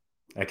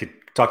I could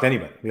talk to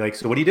anybody. Be like,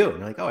 so what do you do? And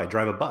they're like, oh, I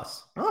drive a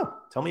bus. Oh,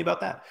 tell me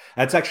about that.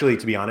 That's actually,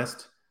 to be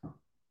honest,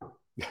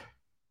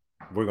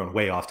 we're going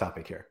way off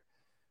topic here.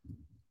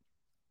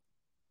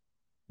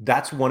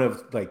 That's one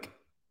of like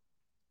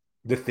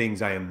the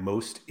things I am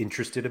most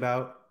interested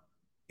about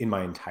in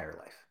my entire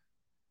life.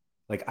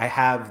 Like I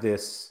have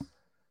this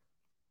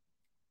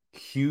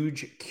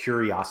huge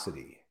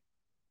curiosity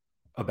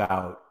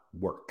about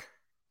work.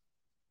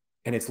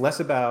 And it's less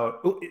about,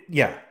 oh,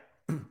 yeah,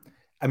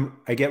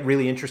 I get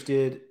really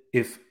interested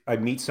if I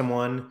meet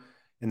someone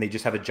and they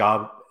just have a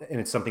job and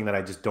it's something that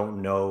I just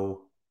don't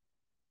know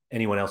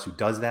anyone else who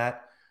does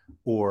that,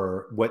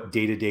 or what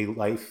day-to-day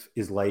life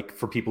is like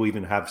for people who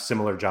even have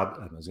similar jobs.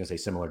 I was going to say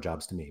similar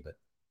jobs to me, but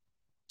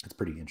it's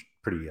pretty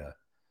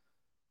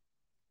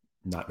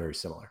not very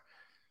similar.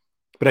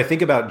 But I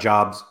think about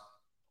jobs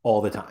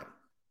all the time,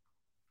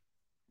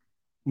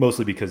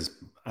 mostly because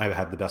I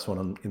have the best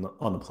one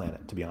on the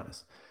planet, to be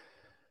honest.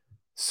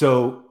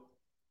 So,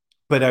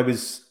 but I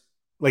was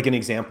like an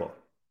example.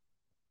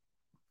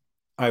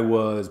 I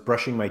was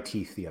brushing my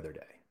teeth the other day.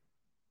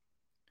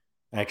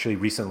 I actually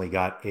recently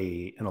got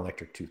an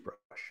electric toothbrush,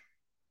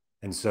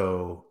 and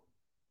so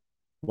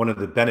one of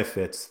the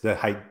benefits, the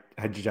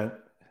hygienic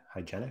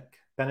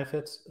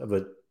benefits of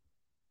an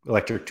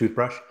electric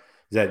toothbrush,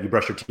 is that you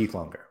brush your teeth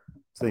longer.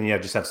 So then you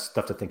just have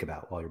stuff to think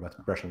about while you're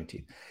brushing your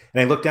teeth.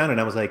 And I looked down and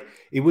I was like,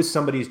 it was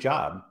somebody's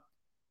job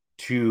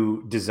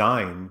to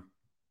design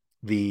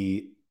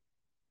the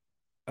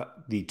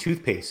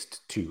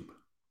toothpaste tube.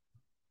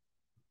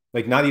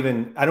 Like not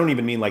even, I don't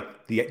even mean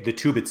like the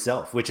tube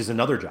itself, which is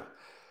another job.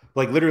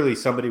 Like literally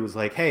somebody was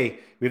like, hey,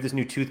 we have this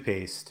new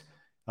toothpaste.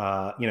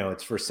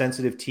 It's for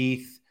sensitive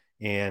teeth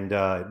and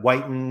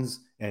whitens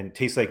and it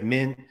tastes like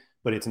mint,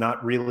 but it's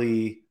not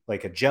really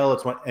like a gel.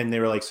 It's one, and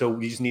they were like, so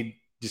we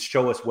just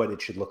show us what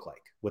it should look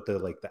like, what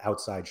the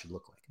outside should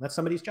look like. And that's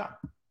somebody's job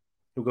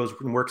who goes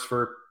and works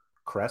for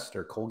Crest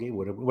or Colgate,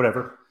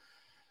 whatever.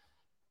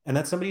 And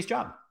that's somebody's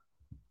job.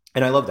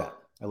 And I love that.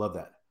 I love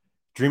that.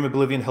 Dream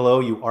Oblivion, hello,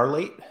 you are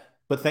late,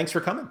 but thanks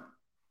for coming.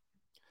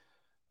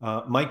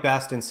 Mike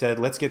Baston said,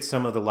 let's get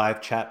some of the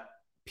live chat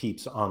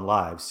peeps on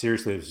live.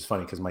 Seriously, this is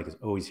funny because Mike is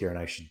always here and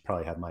I should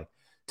probably have Mike.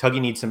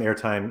 Tuggy needs some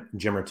airtime,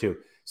 Jimmer too.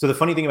 So the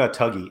funny thing about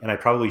Tuggy, and I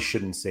probably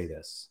shouldn't say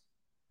this,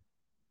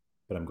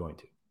 but I'm going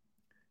to.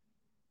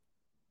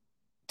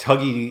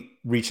 Tuggy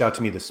reached out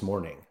to me this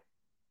morning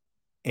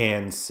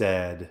and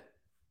said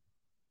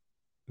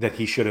that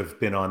he should have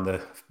been on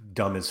the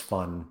Dumb is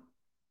Fun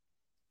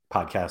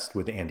podcast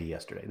with Andy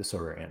yesterday, the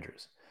Sorare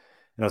Andrews.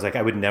 And I was like,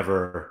 I would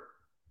never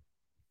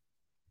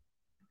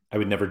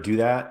do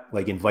that.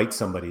 Like invite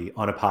somebody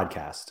on a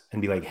podcast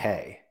and be like,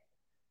 hey,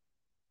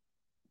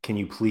 can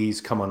you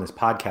please come on this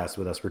podcast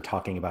with us? We're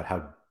talking about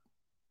how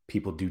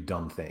people do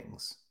dumb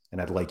things and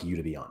I'd like you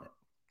to be on it.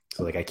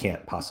 So like, I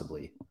can't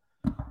possibly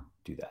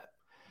do that.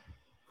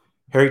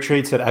 Harry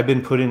Trade said, I've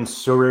been put in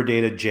Sorare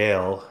Data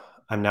jail.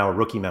 I'm now a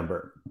rookie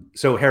member.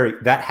 So Harry,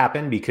 that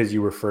happened because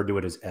you referred to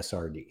it as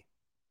SRD.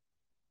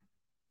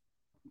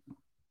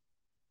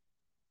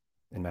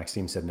 And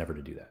Maxime said never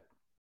to do that.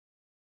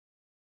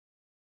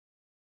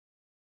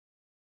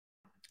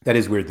 That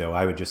is weird though.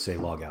 I would just say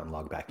log out and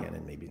log back in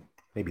and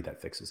maybe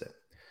that fixes it.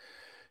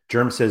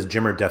 Germ says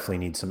Jimmer definitely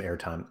needs some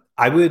airtime.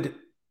 I would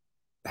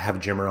have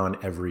Jimmer on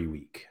every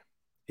week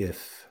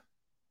if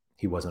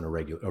he wasn't a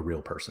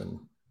real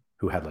person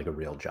who had like a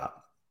real job.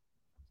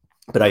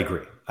 But I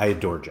agree. I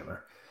adore Jimmer.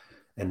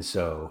 And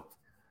so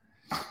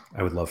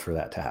I would love for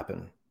that to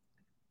happen.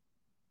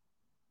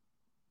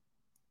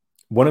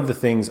 One of the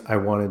things I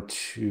wanted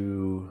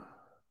to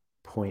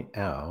point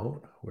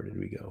out, where did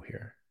we go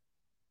here?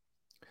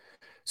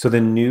 So the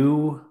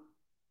new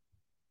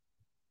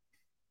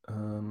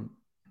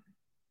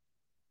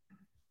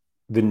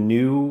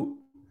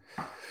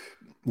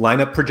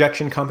lineup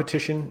projection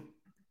competition,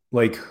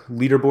 like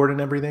leaderboard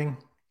and everything,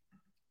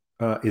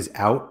 is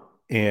out,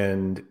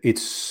 and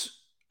it's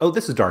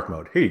this is dark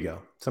mode. Here you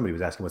go. Somebody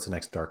was asking what's the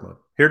next dark mode.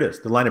 Here it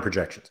is, the lineup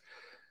projections.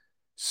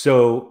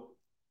 So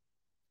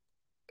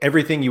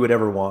everything you would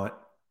ever want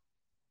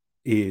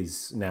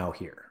is now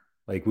here.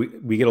 Like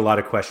we get a lot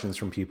of questions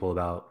from people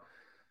about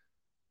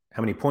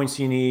how many points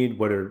do you need?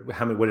 What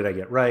did I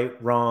get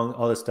right, wrong,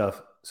 all this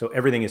stuff. So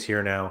everything is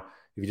here now.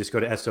 If you just go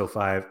to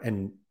SO5,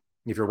 and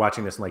if you're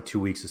watching this in like 2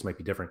 weeks, this might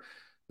be different,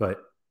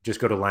 but just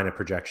go to lineup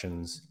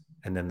projections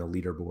and then the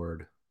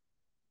leaderboard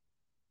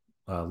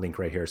link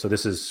right here. So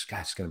this is,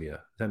 gosh, it's going to be is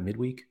that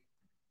midweek?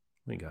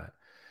 We got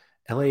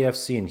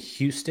LAFC in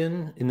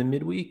Houston in the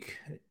midweek.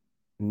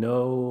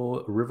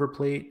 No River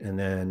Plate, and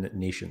then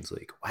Nations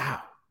League.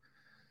 Wow.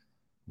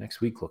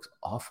 Next week looks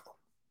awful.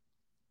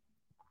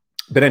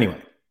 But anyway,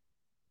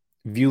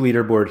 view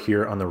leaderboard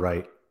here on the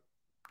right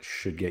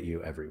should get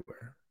you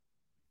everywhere.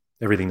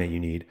 Everything that you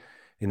need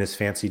in this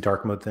fancy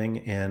dark mode thing.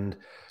 And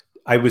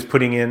I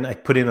put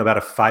in about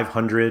a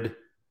 500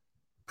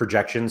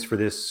 projections for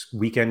this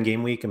weekend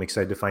game week. I'm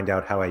excited to find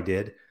out how I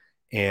did.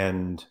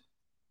 And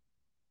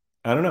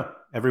I don't know.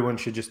 Everyone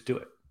should just do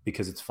it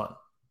because it's fun.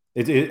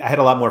 I had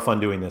a lot more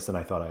fun doing this than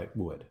I thought I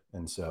would.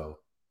 And so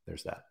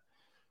there's that.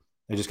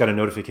 I just got a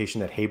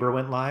notification that Haber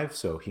went live,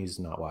 so he's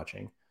not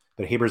watching.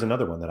 But Haber's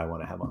another one that I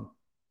want to have on.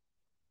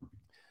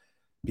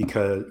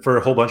 Because for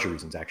a whole bunch of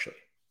reasons, actually.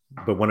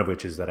 But one of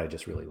which is that I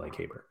just really like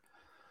Haber.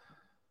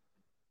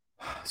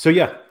 So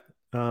yeah,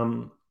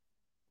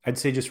 I'd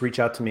say just reach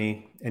out to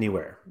me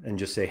anywhere and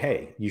just say,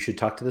 hey, you should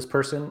talk to this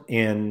person.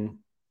 And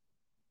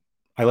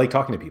I like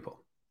talking to people,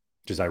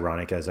 which is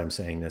ironic as I'm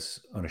saying this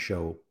on a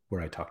show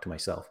where I talk to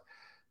myself.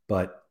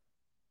 But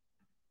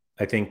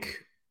I think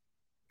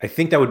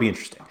that would be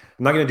interesting.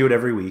 I'm not going to do it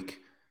every week,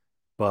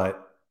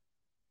 but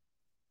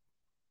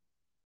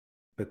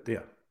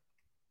yeah.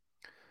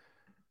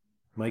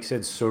 Mike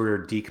said Sawyer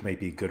Deke might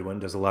be a good one.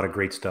 Does a lot of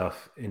great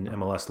stuff in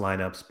MLS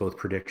lineups, both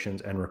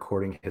predictions and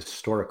recording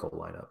historical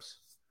lineups.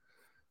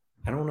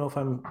 I don't know if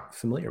I'm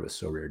familiar with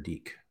Sawyer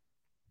Deke.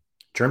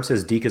 Germ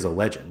says Deke is a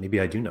legend. Maybe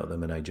I do know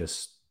them, and are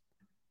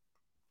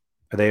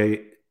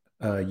they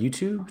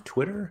YouTube,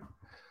 Twitter?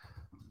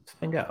 Let's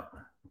find out.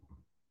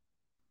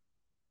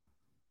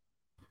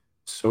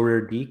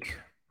 Sawyer Deke.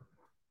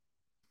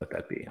 Let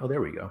that be. Oh,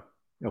 there we go.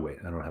 Oh wait,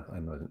 I'm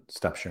gonna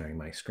stop sharing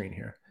my screen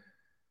here.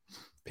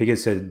 Piggott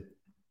said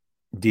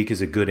Deke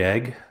is a good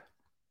egg.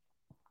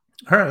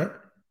 All right.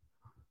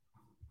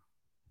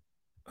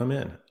 I'm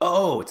in.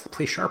 Oh, it's the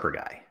Play Sharper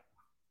guy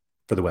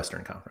for the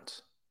Western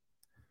Conference.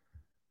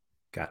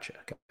 Gotcha.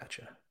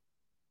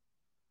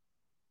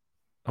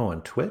 Oh,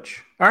 on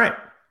Twitch? All right.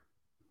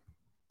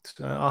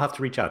 So I'll have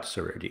to reach out to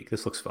Sawyer Deke.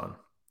 This looks fun.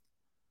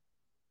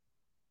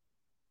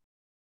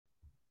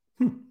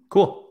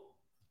 Cool.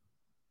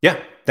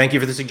 Yeah, thank you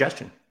for the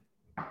suggestion.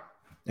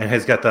 And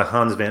has got the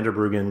Hans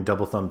Vanderbruggen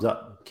double thumbs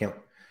up.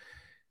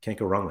 Can't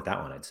go wrong with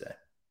that one, I'd say.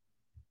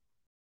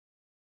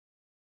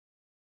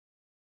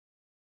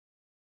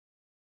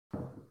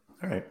 All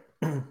right.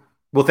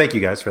 Well, thank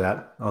you guys for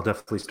that. I'll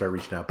definitely start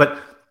reaching out. But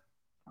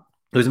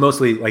it was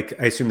mostly like,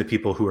 I assume the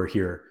people who are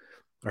here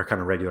are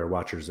kind of regular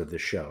watchers of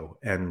this show.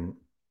 And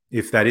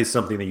if that is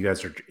something that you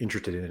guys are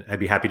interested in, I'd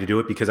be happy to do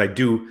it because I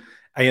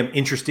am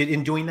interested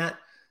in doing that.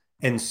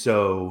 And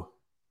so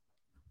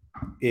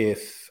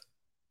if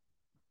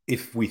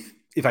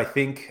I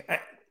think,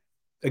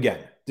 again,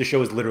 the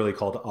show is literally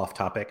called Off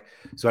Topic.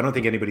 So I don't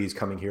think anybody's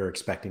coming here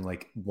expecting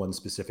like one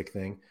specific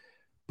thing,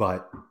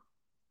 but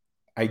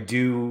I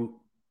do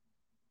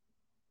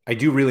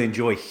really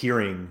enjoy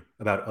hearing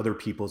about other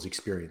people's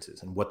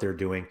experiences and what they're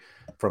doing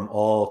from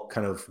all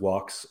kind of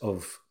walks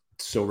of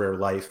So Rare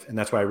life. And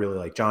that's why I really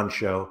like John's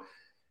show.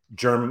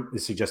 Germ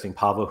is suggesting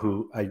Pavel,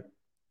 who I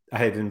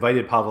had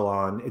invited Pavel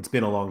on. It's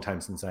been a long time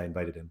since I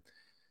invited him.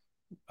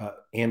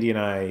 Andy and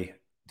I,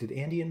 did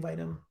Andy invite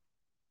him?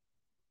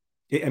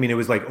 I mean, it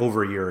was like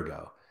over a year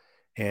ago.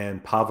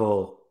 And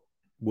Pavel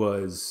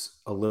was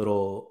a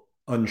little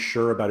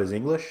unsure about his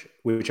English,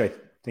 which I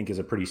think is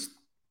a pretty,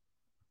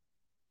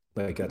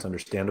 like, that's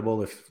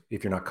understandable if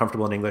you're not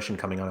comfortable in English and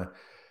coming on a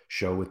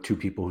show with two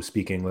people who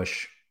speak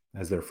English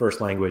as their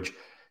first language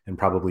and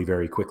probably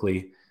very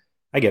quickly.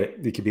 I get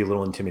it. It could be a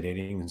little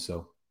intimidating. And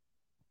so,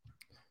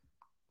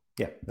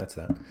 yeah, that's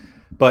that.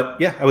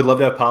 But yeah, I would love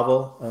to have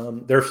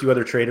Pavel. There are a few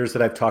other traders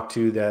that I've talked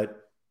to that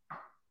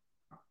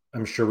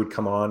I'm sure would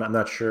come on. I'm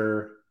not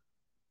sure.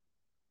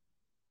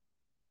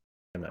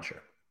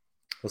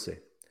 We'll see.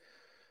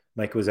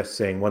 Mike was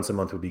saying once a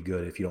month would be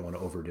good if you don't want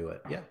to overdo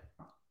it. Yeah.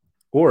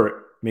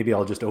 Or maybe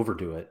I'll just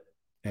overdo it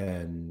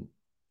and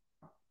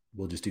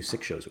we'll just do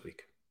 6 shows a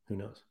week. Who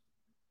knows?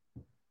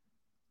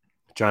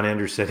 John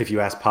Andrews said if you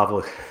ask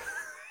Pavel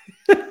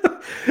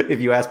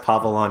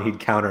on, he'd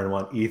counter and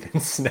want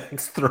Ethan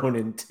snacks thrown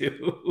in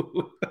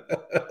too.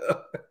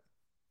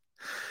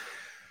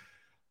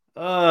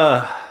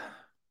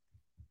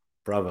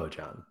 Bravo,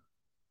 John.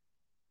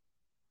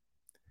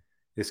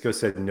 Isco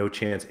said no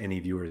chance any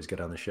viewers get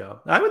on the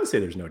show. I wouldn't say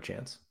there's no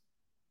chance.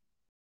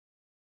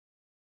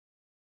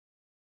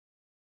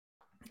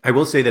 I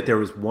will say that there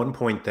was one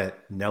point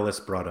that Nellis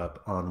brought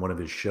up on one of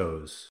his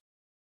shows.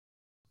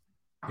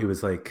 It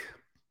was like,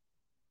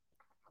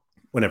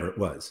 whenever it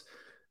was,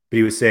 but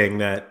he was saying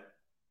that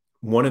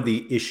one of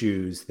the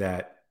issues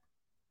that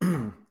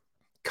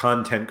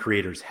content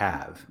creators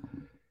have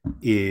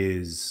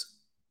is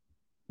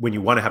when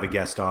you want to have a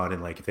guest on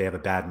and like if they have a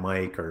bad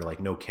mic or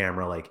like no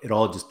camera, like it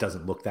all just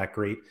doesn't look that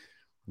great.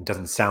 It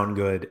doesn't sound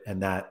good.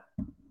 And that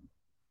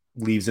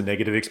leaves a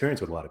negative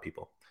experience with a lot of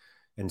people.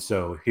 And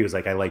so he was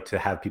like, I like to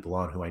have people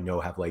on who I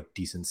know have like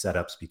decent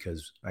setups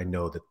because I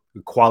know that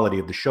the quality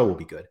of the show will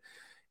be good.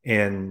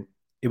 And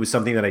it was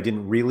something that I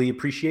didn't really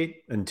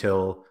appreciate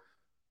until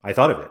I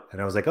thought of it.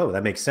 And I was like, oh,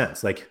 that makes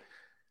sense. Like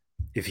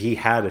if he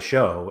had a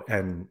show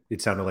and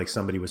it sounded like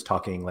somebody was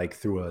talking like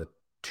through a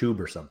tube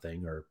or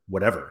something or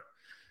whatever,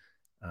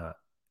 uh,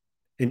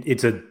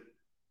 it's an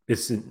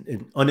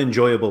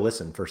unenjoyable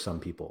listen for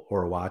some people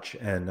or a watch.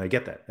 And I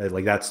get that.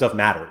 Like that stuff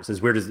matters.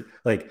 As weird as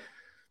like,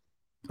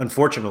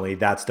 unfortunately,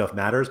 that stuff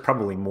matters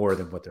probably more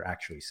than what they're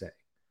actually saying.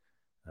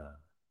 Uh,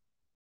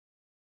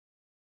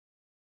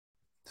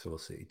 so we'll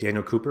see.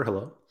 Daniel Cooper,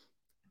 hello.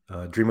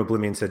 Dream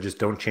Oblivion said, just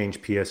don't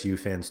change PSU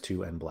fans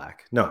to N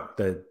Black. No,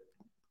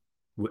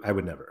 I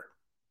would never.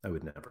 I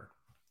would never.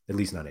 At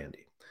least not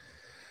Andy.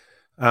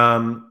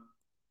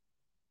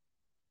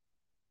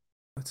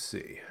 Let's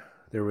see.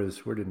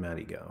 Where did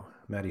Maddie go?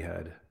 Maddie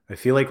had, I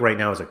feel like right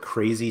now is a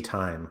crazy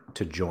time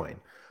to join.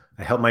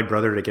 I helped my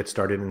brother to get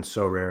started in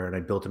So Rare, and I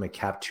built him a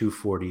cap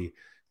 240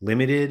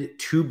 limited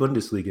 2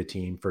 Bundesliga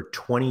team for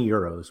 20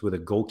 euros with a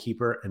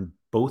goalkeeper and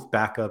both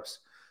backups,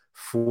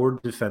 4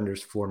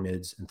 defenders, 4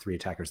 mids, and 3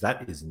 attackers.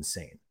 That is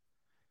insane.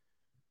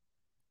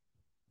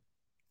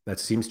 That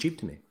seems cheap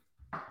to me.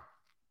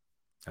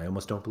 I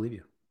almost don't believe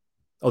you.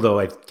 Although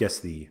I guess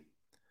the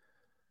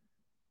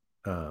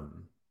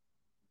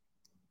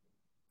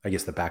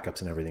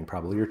backups and everything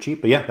probably are cheap.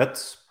 But yeah,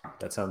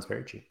 that sounds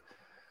very cheap.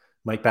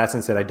 Mike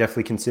Batson said, I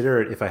definitely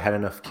consider it if I had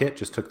enough kit.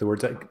 Just took the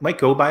words out. Mike,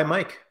 go buy a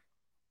mic.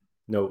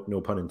 No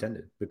pun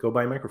intended, but go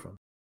buy a microphone.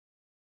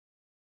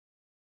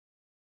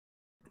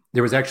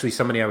 There was actually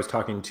somebody I was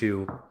talking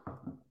to.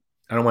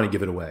 I don't want to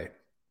give it away,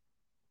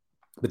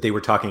 but they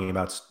were talking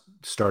about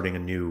starting a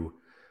new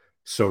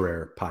So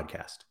Rare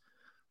podcast.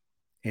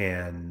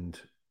 And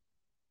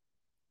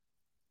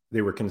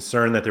they were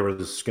concerned that there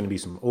was going to be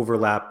some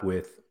overlap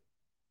with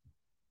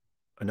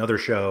another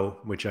show,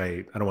 which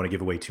I don't want to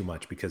give away too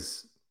much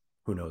because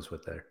who knows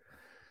what they're.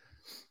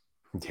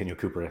 Daniel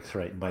Cooper, that's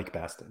right. Mike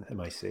Baston,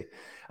 MIC.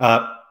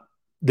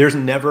 There's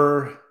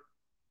never,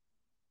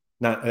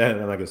 I'm not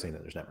going to say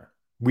that there's never.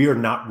 We are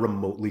not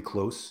remotely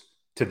close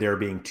to there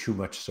being too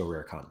much So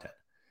Rare content.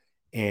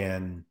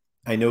 And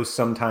I know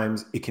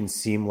sometimes it can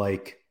seem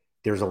like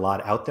there's a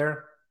lot out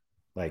there,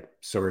 like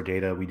So Rare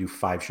Data. We do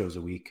 5 shows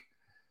a week.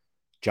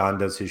 John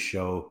does his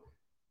show.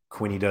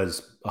 Quinny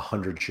does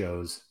 100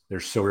 shows.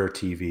 There's So Rare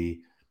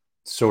TV,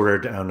 So Rare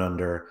Down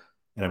Under.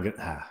 And I'm going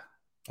to,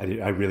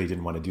 I really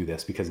didn't want to do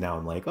this because now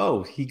I'm like,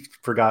 oh, he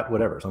forgot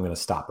whatever. So I'm going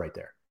to stop right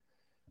there.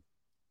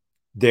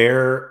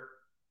 There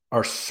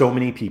are so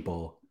many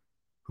people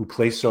who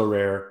play So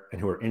Rare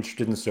and who are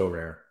interested in So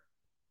Rare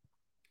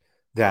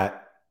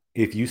that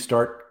if you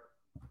start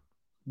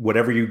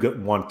whatever you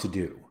want to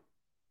do,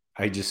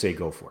 I just say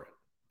go for it.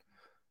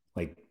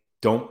 Like,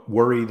 don't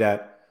worry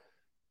that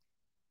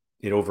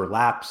it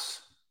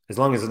overlaps as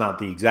long as it's not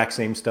the exact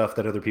same stuff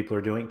that other people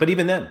are doing. But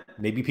even then,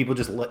 maybe people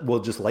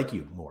will just like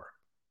you more.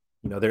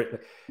 You know,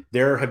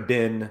 there have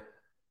been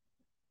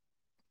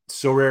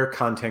So Rare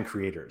content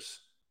creators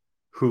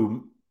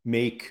who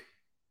make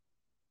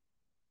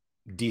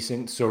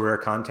decent So Rare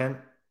content,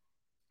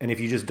 and if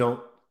you just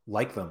don't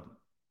like them,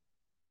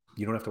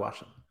 you don't have to watch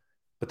them.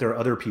 But there are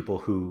other people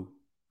who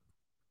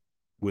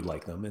would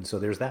like them, and so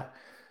there's that.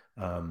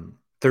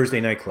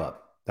 Thursday Night Club,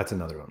 that's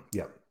another one.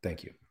 Yeah,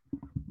 thank you.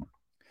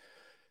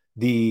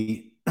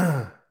 The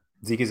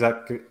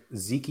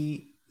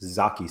Ziki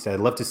Zaki said,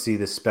 I'd love to see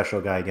this special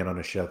guy again on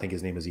a show. I think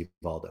his name is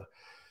Evaldo.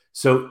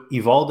 So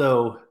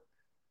Evaldo's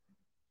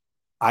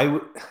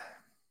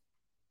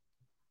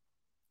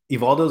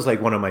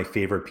like one of my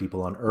favorite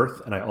people on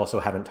earth. And I also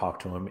haven't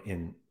talked to him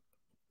in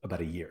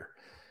about a year.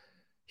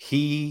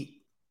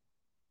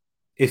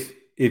 If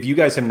you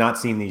guys have not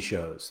seen these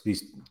shows,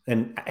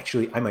 and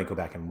actually I might go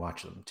back and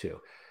watch them too.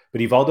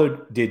 But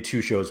Evaldo did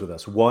 2 shows with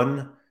us.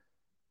 One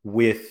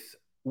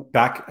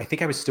I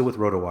think I was still with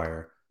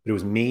RotoWire, but it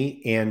was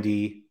me,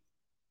 Andy,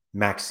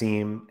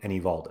 Maxime, and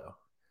Evaldo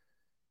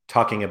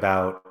talking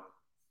about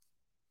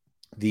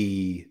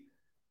the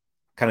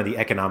kind of the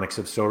economics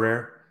of So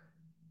Rare.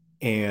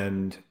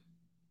 And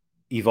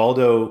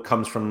Evaldo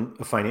comes from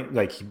a finance,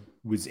 like he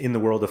was in the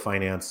world of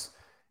finance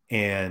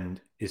and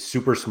is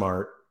super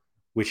smart,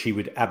 which he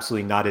would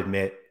absolutely not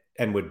admit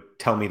and would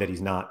tell me that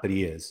he's not, but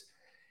he is.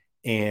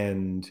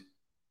 And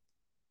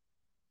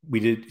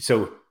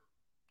so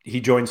he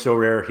joined So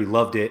Rare, he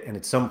loved it, and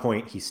at some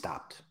point he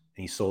stopped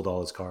and he sold all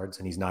his cards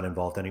and he's not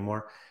involved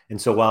anymore. And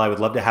so while I would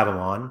love to have him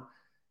on,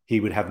 he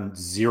would have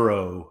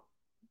zero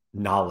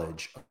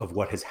knowledge of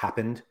what has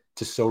happened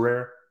to So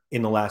Rare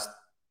in the last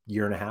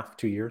year and a half,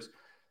 2 years.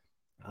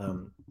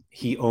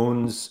 He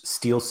owns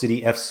Steel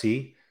City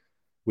FC,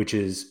 which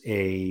is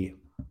a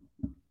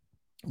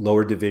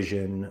lower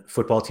division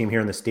football team here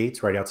in the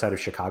States, right outside of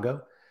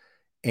Chicago.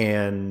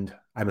 And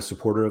I'm a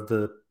supporter of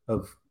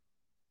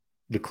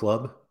the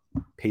club,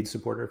 paid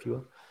supporter, if you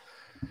will.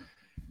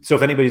 So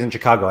if anybody's in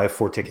Chicago, I have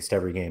 4 tickets to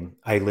every game.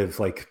 I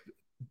live like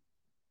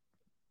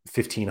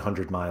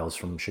 1,500 miles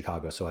from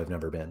Chicago, so I've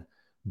never been.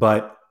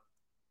 But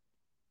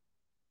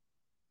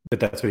but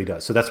that's what he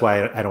does. So that's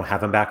why I don't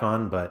have him back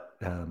on, but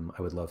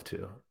I would love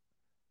to.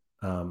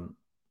 Um,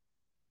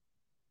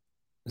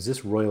 is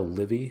this Royal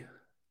Livy?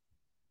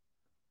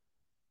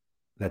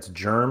 That's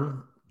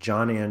Germ,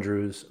 John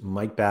Andrews,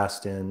 Mike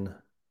Baston,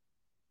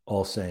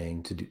 all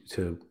saying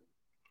to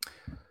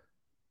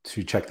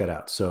check that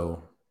out.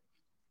 So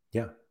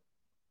yeah.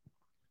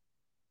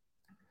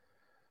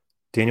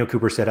 Daniel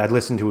Cooper said, I'd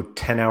listen to a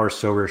 10-hour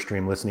sober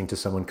stream listening to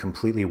someone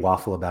completely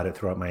waffle about it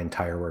throughout my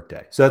entire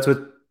workday. So that's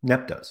what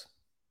Nep does.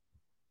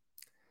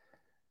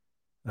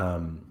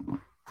 Ziki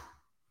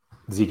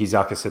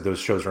Zaka said those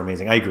shows are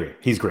amazing. I agree.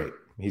 He's great.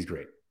 He's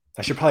great.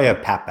 I should probably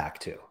have Pap back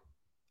too.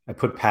 I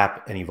put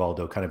Pap and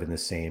Evaldo kind of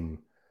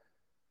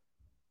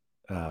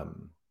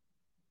um,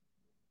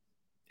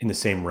 in the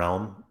same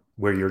realm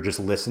where you're just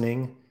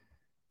listening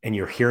and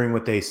you're hearing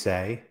what they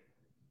say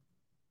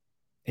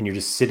and you're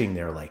just sitting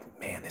there like,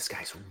 man, this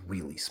guy's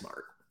really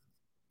smart.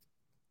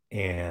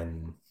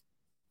 And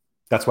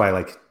that's why I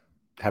like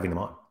having them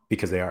on,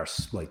 because they are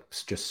like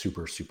just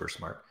super, super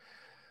smart.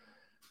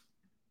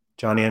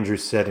 John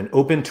Andrews said, an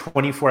open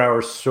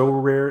 24-hour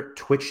Sorare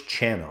Twitch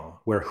channel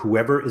where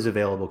whoever is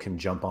available can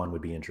jump on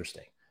would be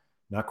interesting.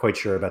 Not quite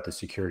sure about the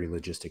security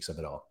logistics of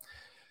it all.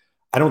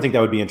 I don't think that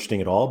would be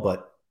interesting at all,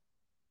 but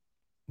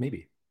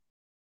maybe.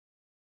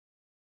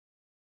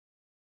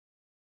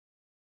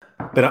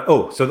 But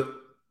so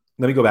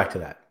let me go back to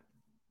that.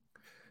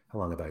 How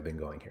long have I been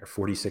going here?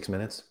 46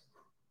 minutes.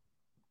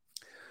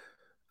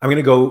 I'm going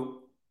to go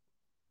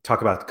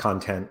talk about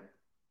content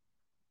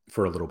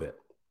for a little bit.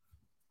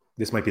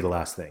 This might be the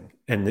last thing.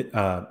 And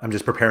I'm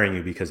just preparing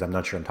you because I'm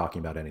not sure I'm talking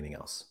about anything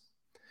else.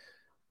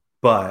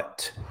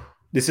 But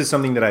this is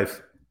something that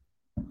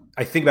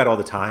I think about all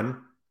the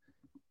time.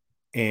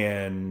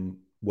 And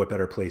what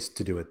better place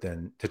to do it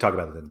than to talk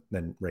about it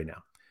than right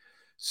now.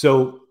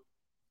 So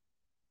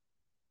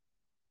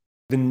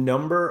the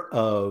number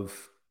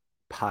of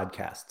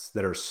podcasts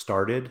that are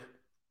started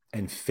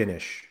and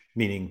finish,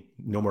 meaning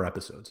no more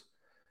episodes,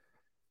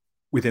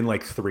 within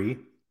like 3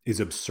 is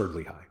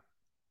absurdly high.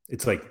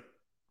 It's like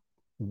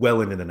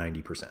well into the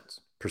 90%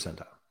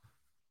 percentile.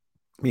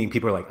 Meaning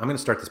people are like, I'm going to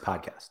start this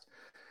podcast.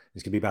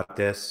 It's going to be about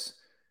this,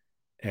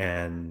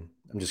 and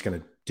I'm just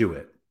going to do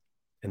it.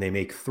 And they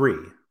make 3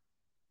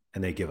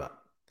 and they give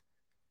up.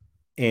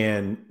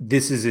 And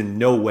this is in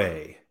no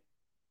way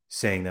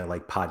saying that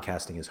like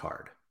podcasting is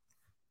hard,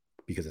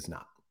 because it's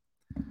not.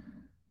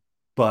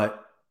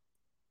 But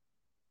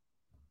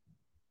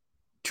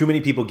too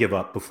many people give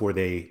up before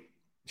they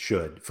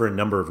should for a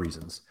number of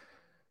reasons.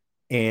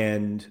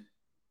 And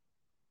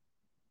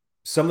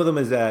some of them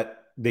is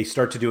that they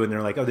start to do it and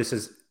they're like, oh, this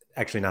is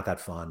actually not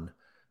that fun.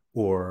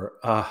 Or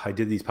I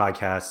did these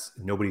podcasts,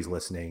 nobody's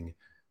listening,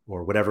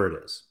 or whatever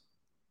it is.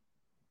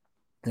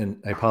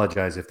 And I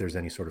apologize if there's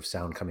any sort of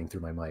sound coming through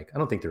my mic. I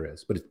don't think there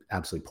is, but it's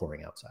absolutely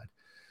pouring outside.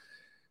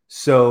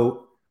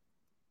 So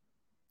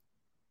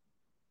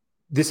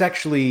this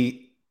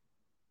actually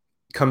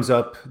comes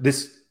up,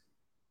 this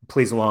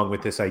plays along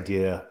with this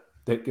idea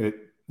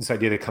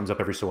that comes up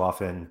every so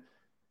often.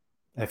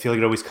 I feel like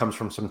it always comes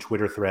from some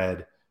Twitter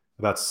thread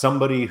about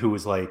somebody who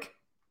was like,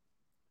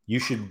 you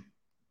should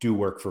do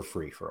work for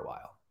free for a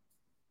while.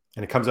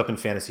 And it comes up in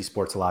fantasy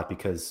sports a lot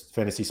because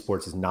fantasy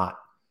sports is not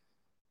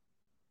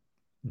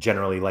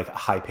generally like a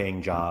high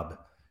paying job.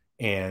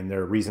 And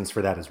there are reasons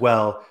for that as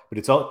well. But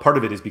it's all part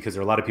of it is because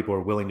there are a lot of people who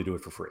are willing to do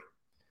it for free.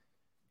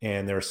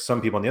 And there are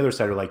some people on the other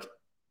side who are like,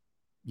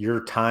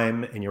 your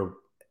time and your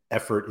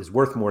effort is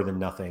worth more than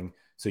nothing.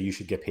 So you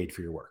should get paid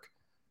for your work.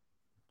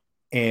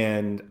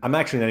 And I'm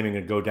actually not even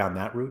going to go down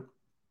that route.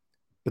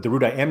 But the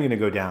route I am going to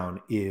go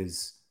down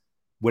is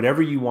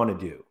whatever you want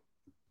to do,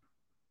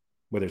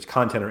 whether it's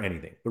content or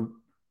anything,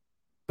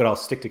 but I'll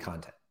stick to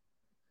content.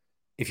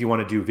 If you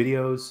want to do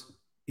videos,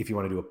 if you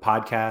want to do a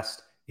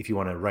podcast, if you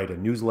want to write a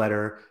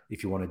newsletter,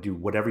 if you want to do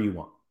whatever you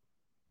want,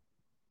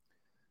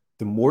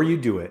 the more you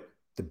do it,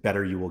 the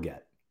better you will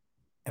get.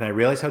 And I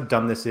realize how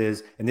dumb this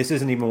is. And this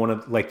isn't even one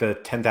of like the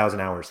 10,000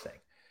 hours thing.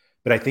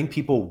 But I think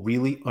people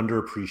really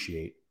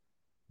underappreciate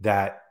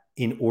that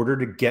in order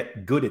to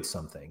get good at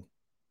something,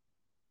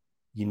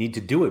 you need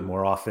to do it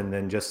more often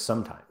than just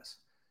sometimes.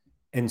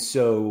 And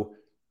so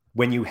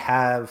when you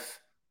have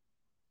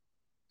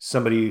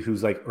somebody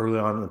who's like early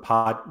on in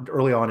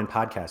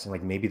podcasting,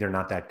 like maybe they're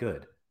not that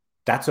good,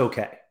 that's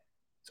okay.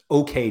 It's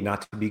okay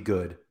not to be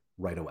good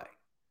right away.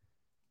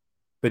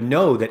 But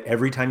know that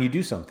every time you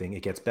do something,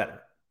 it gets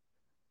better.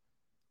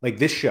 Like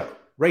this show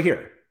right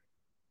here.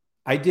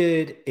 I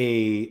did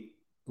a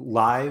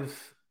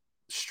live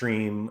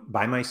stream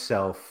by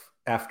myself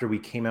after we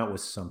came out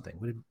with something.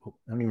 I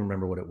don't even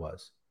remember what it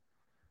was.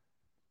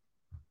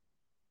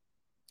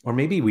 Or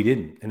maybe we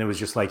didn't. And it was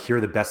just like, here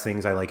are the best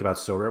things I like about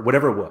Sorare,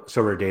 whatever it was,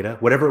 Sorare data,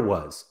 whatever it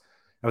was.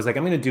 I was like,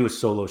 I'm going to do a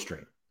solo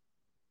stream.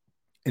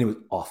 And it was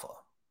awful.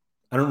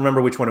 I don't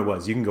remember which one it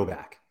was. You can go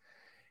back.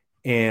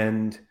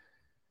 And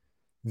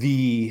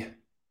my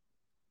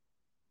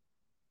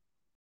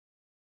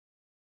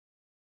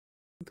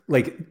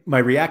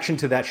reaction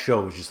to that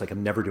show was just like,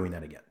 I'm never doing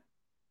that again.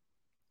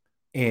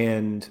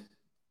 And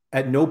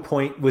at no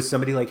point was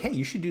somebody like, hey,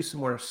 you should do some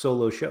more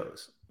solo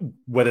shows,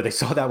 whether they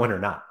saw that one or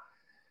not.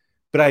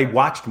 But I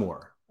watched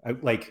more.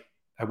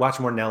 I watched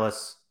more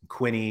Nellis, and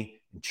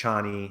Quinny, and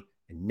Chani,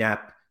 and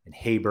Nepp, and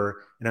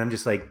Haber. And I'm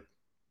just like,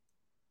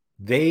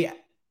 they,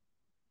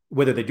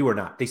 whether they do or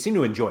not, they seem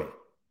to enjoy it.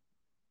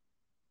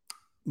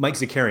 Mike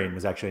Zakarian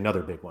was actually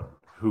another big one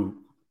who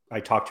I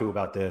talked to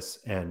about this,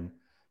 and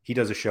he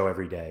does a show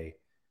every day.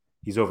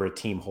 He's over at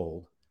Team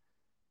Hold.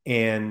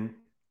 And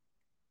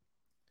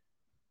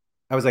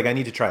I was like, I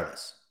need to try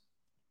this.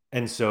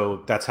 And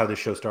so that's how this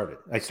show started.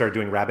 I started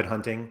doing rabbit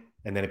hunting,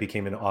 and then it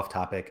became an off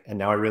topic. And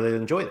now I really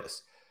enjoy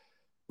this.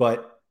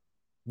 But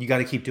you got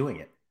to keep doing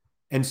it.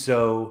 And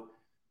so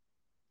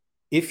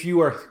if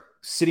you are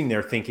sitting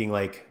there thinking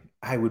like,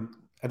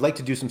 I'd like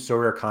to do some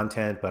Sorare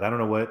content, but I don't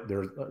know what,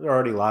 there are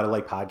already a lot of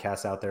like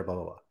podcasts out there, blah,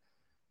 blah, blah.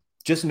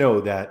 Just know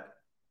that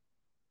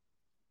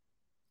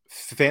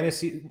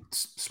fantasy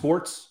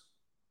sports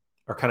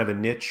are kind of a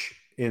niche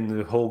in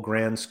the whole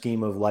grand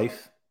scheme of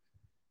life.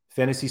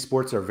 Fantasy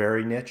sports are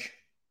very niche.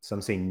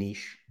 Some say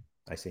niche.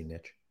 I say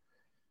niche.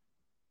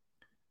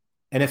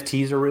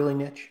 NFTs are really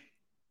niche.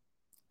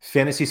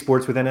 Fantasy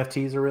sports with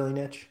NFTs are really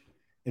niche.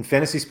 And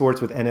fantasy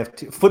sports with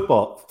NFT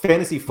football,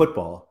 fantasy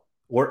football,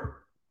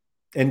 or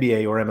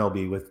NBA or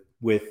MLB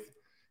with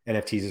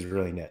NFTs is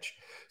really niche.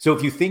 So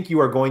if you think you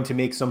are going to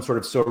make some sort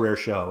of Sorare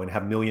show and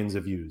have millions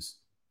of views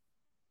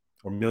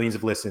or millions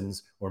of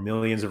listens or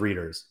millions of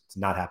readers, it's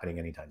not happening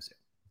anytime soon.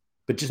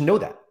 But just know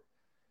that.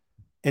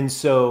 And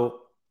so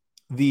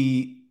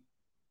the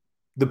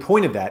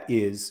point of that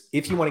is,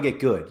 if you want to get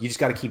good, you just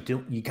got to keep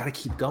doing. You got to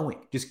keep going.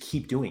 Just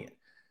keep doing it.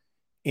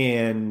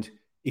 And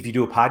if you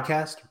do a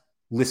podcast,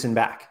 listen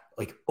back.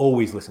 Like,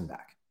 always listen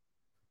back.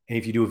 And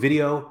if you do a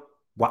video,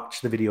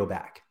 watch the video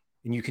back.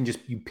 And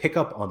you pick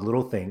up on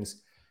little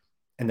things,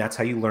 and that's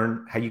how you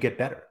learn, how you get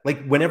better.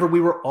 Like, whenever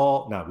we were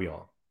all, not we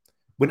all,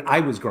 when I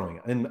was growing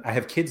up, and I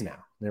have kids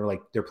now, and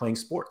they're playing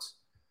sports.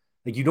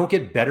 Like, you don't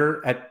get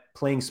better at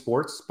playing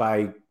sports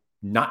by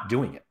not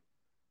doing it.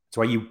 That's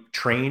why you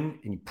train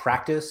and you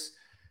practice,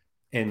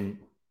 and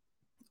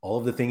all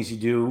of the things you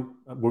do.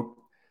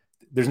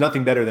 There's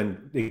nothing better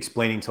than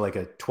explaining to like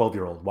a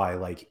 12-year-old why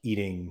like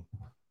eating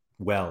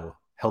well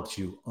helps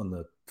you on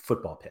the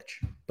football pitch.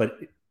 But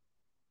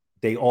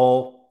it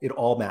all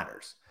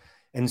matters.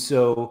 And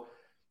so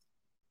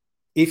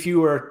if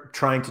you are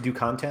trying to do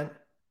content,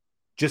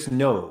 just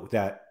know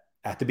that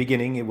at the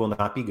beginning, it will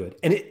not be good.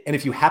 And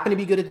if you happen to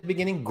be good at the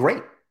beginning,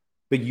 great.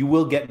 But you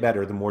will get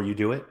better the more you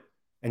do it.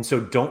 And so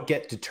don't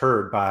get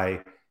deterred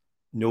by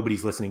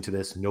nobody's listening to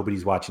this,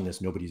 nobody's watching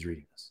this, nobody's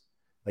reading this.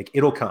 Like,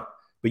 it'll come.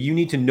 But you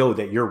need to know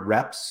that your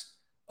reps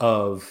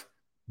of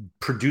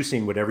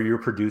producing whatever you're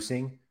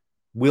producing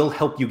will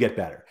help you get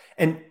better.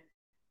 And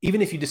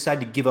even if you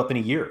decide to give up in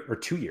a year or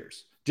 2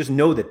 years, just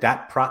know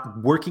that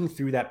working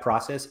through that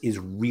process is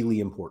really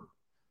important.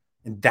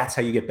 And that's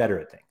how you get better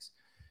at things.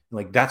 And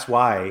like, that's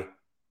why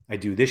I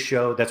do this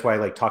show. That's why I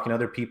like talking to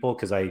other people,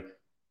 because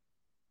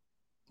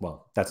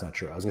well, that's not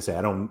true. I was going to say,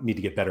 I don't need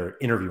to get better at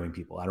interviewing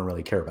people. I don't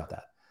really care about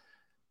that.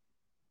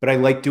 But I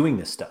like doing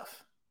this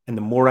stuff. And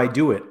the more I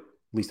do it,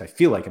 at least I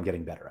feel like I'm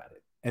getting better at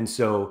it. And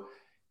so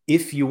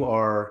if you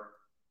are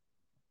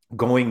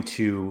going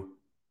to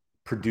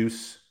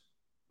produce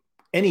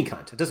any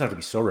content, it doesn't have to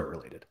be Sorare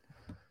related.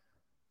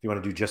 If you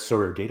want to do just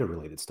Sorare data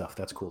related stuff,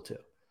 that's cool too.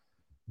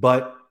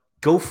 But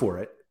go for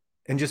it,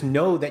 and just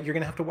know that you're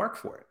going to have to work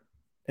for it.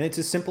 And it's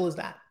as simple as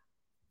that.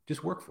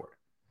 Just work for it.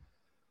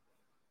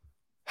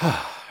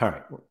 All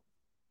right.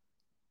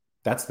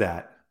 That's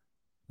that.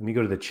 Let me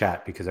go to the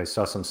chat, because I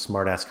saw some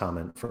smart ass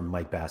comment from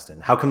Mike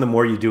Baston. How come the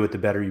more you do it, the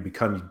better you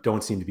become? You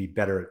don't seem to be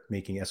better at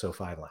making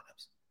SO5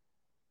 lineups.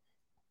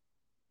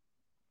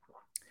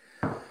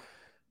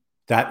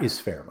 That is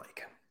fair,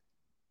 Mike.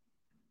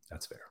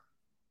 That's fair.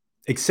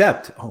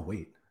 Except, oh,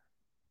 wait.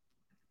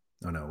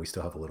 Oh, no, we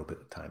still have a little bit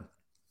of time.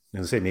 I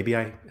was going to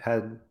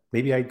say,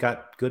 maybe I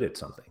got good at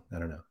something. I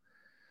don't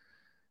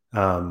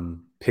know.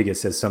 Piggott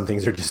says some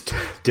things are just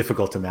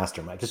difficult to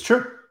master, Mike. It's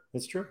true.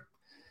 It's true.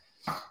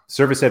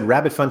 Service said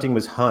rabbit hunting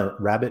was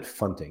rabbit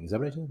hunting. Is that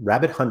what I said?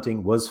 Rabbit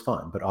hunting was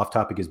fun, but off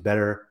topic is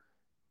better.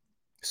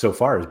 So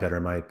far is better,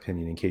 in my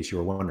opinion, in case you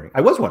were wondering.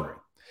 I was wondering.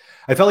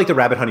 I felt like the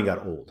rabbit hunting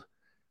got old.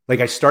 Like,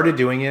 I started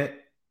doing it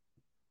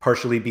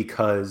partially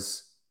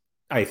because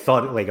I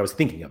thought, like, I was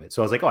thinking of it.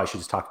 So I was like, oh, I should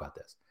just talk about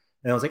this.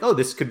 And I was like, oh,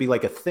 this could be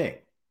like a thing.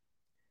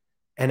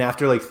 And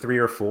after like 3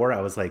 or 4, I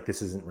was like,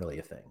 this isn't really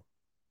a thing.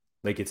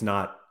 Like, it's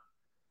not,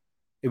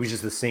 it was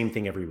just the same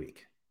thing every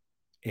week.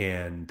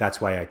 And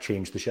that's why I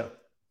changed the show.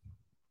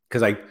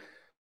 Because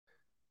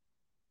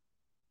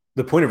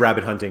the point of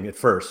rabbit hunting at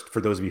first,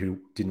 for those of you who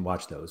didn't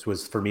watch those,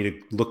 was for me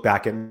to look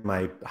back at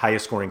my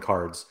highest scoring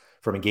cards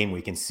from a game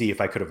week and see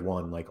if I could have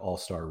won like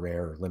all-star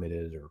rare or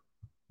limited or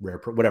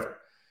rare, whatever.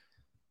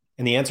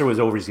 And the answer was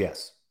always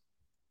yes.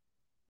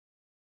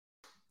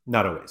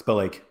 Not always, but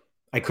like,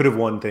 I could have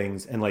won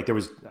things. And like, there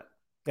was,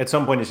 at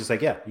some point, it's just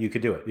like, yeah, you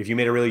could do it. If you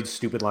made a really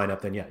stupid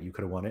lineup, then yeah, you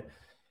could have won it.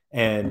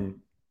 And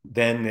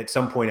then at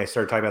some point I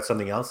started talking about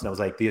something else, and I was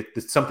like, the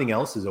something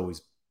else is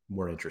always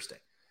more interesting.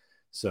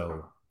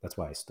 So that's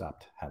why I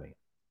stopped having it.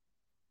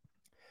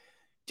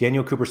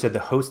 Daniel Cooper said the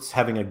hosts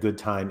having a good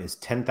time is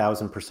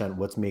 10,000%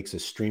 what makes a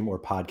stream or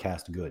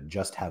podcast good.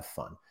 Just have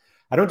fun.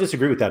 I don't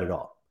disagree with that at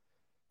all.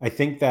 I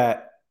think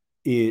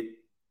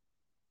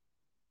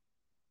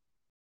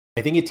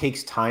it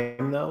takes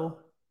time though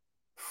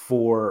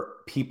for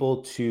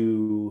people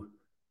to,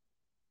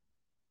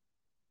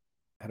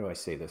 how do I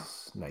say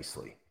this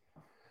nicely?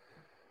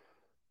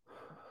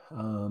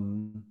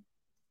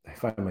 I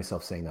find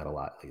myself saying that a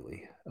lot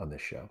lately on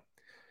this show.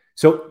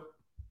 So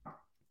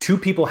two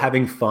people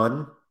having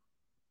fun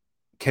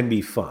can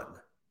be fun,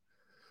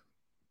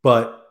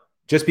 but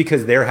just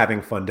because they're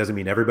having fun doesn't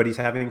mean everybody's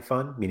having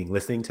fun, meaning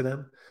listening to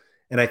them.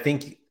 And I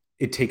think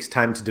it takes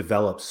time to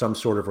develop some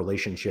sort of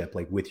relationship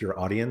like with your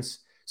audience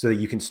so that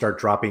you can start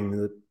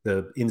dropping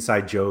the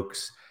inside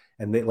jokes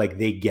and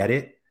they get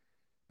it.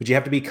 But you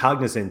have to be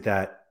cognizant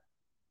that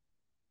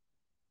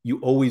you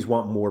always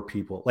want more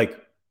people. Like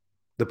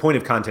the point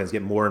of content is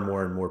get more and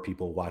more and more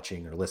people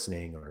watching or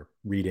listening or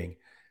reading.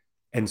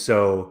 And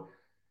so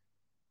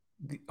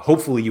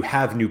hopefully you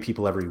have new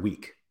people every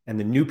week, and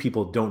the new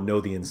people don't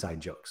know the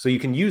inside jokes. So you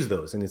can use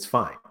those and it's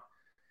fine.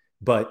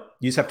 But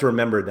you just have to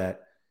remember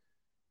that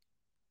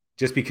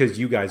just because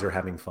you guys are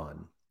having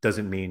fun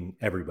doesn't mean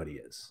everybody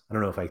is. I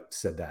don't know if I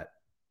said that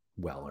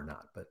well or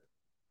not, but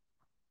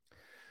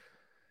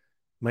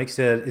Mike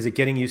said, is it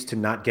getting used to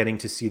not getting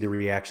to see the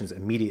reactions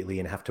immediately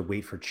and have to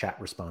wait for chat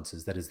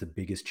responses? That is the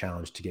biggest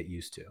challenge to get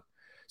used to.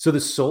 So the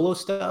solo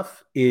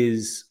stuff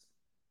is,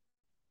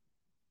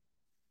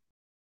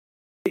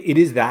 it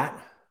is that.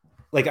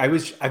 Like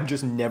I've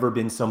just never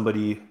been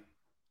somebody,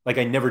 like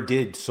I never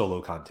did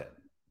solo content.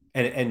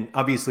 And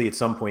obviously at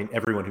some point,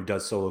 everyone who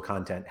does solo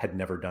content had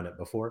never done it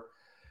before.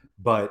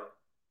 But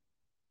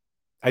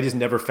I just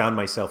never found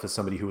myself as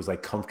somebody who was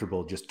like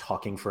comfortable just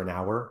talking for an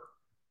hour.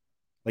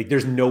 Like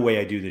there's no way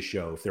I do this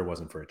show if there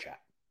wasn't for a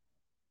chat.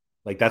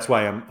 Like that's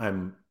why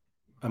I'm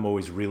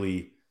always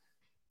really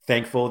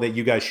thankful that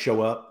you guys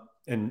show up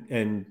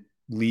and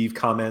leave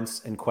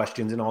comments and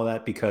questions and all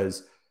that,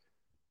 because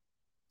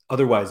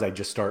otherwise I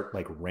just start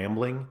like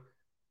rambling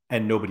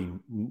and nobody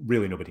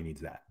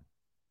needs that.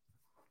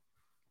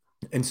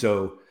 And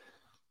so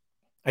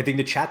I think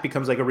the chat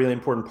becomes like a really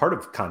important part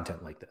of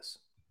content like this.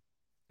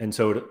 And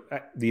so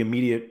the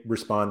immediate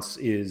response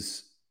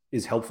is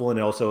helpful. And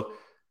also,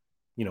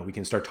 you know, we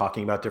can start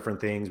talking about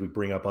different things. We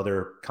bring up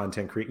other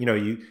content,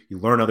 you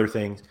learn other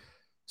things.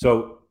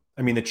 So,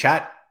 I mean, the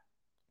chat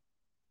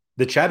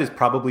is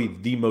probably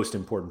the most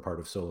important part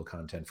of solo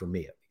content for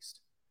me, at least.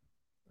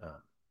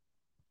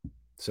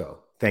 So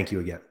thank you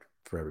again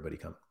for everybody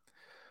coming.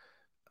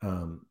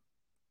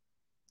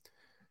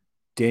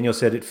 Daniel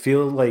said, it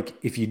feels like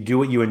if you do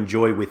what you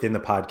enjoy within the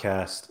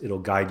podcast, it'll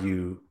guide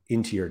you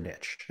into your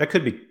niche. That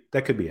could be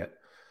it.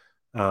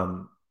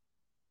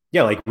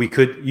 Yeah, like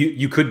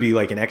you could be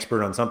like an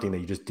expert on something that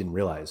you just didn't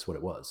realize what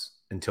it was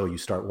until you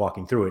start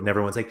walking through it. And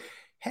everyone's like,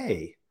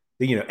 hey,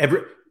 you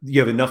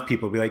have enough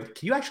people be like,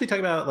 can you actually talk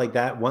about like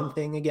that one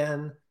thing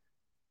again?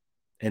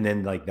 And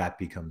then like that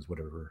becomes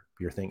whatever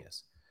your thing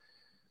is.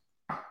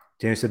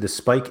 Daniel said the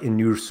spike in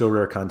new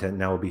Sorare content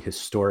now will be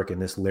historic, and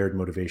this Laird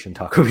motivation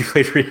talk will be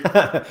played for you.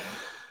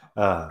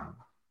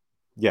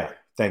 Yeah,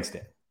 thanks,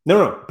 Dan.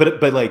 No,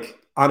 but like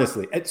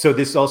honestly, so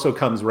this also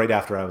comes right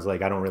after I was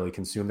like, I don't really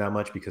consume that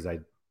much because I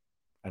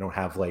don't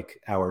have like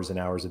hours and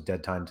hours of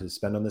dead time to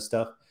spend on this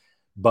stuff.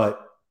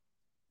 But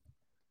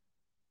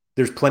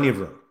there's plenty of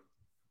room.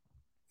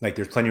 Like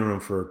there's plenty of room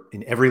for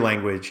in every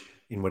language,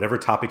 in whatever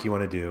topic you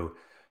want to do.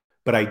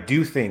 But I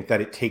do think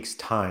that it takes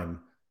time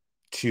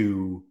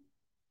to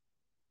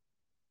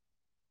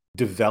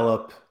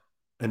develop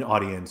an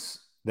audience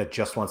that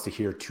just wants to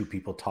hear two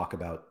people talk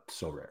about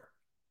Sorare.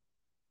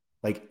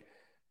 Like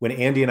when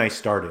Andy and I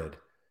started,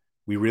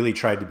 we really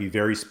tried to be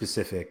very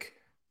specific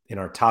in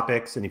our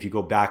topics. And if you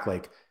go back,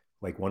 like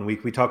 1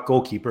 week we talked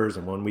goalkeepers,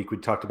 and 1 week we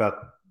talked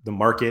about the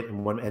market,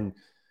 and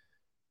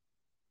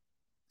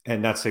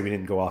not to say we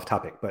didn't go off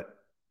topic, but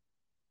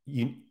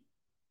you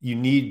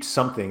need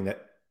something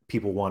that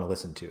people want to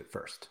listen to at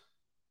first.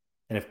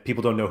 And if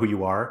people don't know who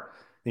you are,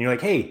 then you're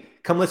like, hey,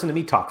 come listen to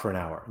me talk for an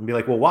hour, and be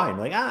like, well, why? And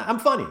like, I'm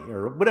funny,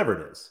 or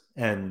whatever it is.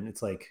 And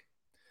it's like,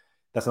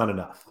 that's not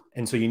enough.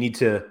 And so you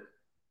just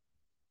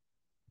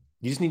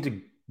need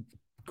to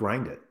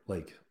grind it.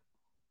 Like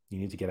you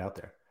need to get out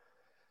there.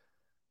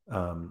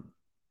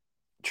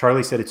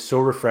 Charlie said, it's so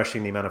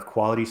refreshing the amount of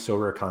quality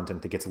Sorare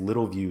content that gets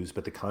little views,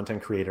 but the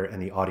content creator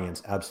and the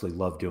audience absolutely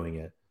love doing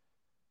it.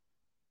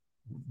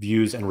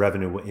 Views and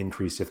revenue will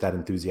increase if that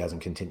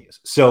enthusiasm continues.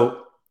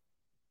 So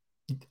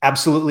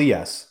absolutely,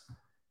 yes.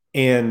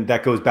 And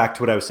that goes back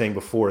to what I was saying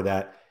before,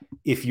 that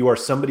if you are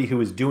somebody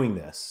who is doing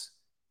this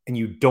and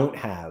you don't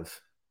have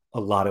a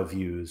lot of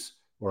views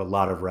or a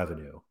lot of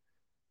revenue,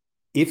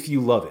 if you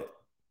love it,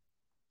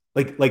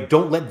 like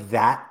don't let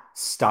that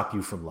stop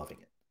you from loving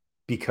it,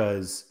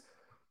 because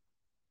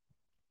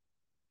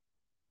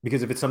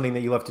if it's something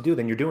that you love to do,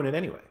 then you're doing it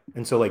anyway.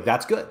 And so like,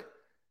 that's good.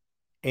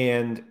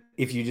 And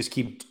if you just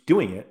keep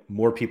doing it,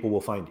 more people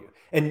will find you.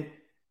 And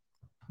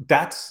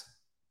that's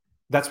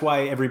that's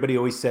why everybody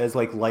always says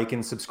like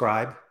and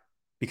subscribe,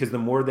 because the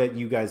more that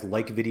you guys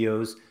like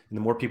videos and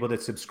the more people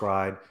that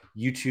subscribe,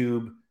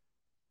 YouTube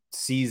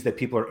sees that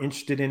people are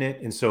interested in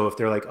it. And so if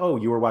they're like, oh,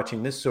 you were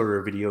watching this sort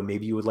of video,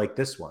 maybe you would like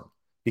this one,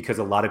 because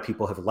a lot of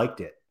people have liked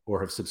it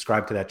or have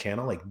subscribed to that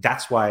channel. Like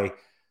that's why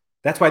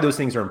those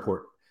things are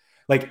important.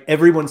 Like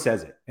everyone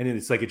says it. And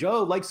it's like,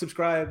 oh, like,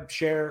 subscribe,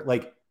 share,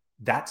 like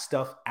that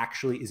stuff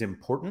actually is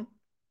important.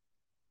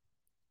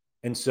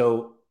 And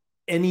so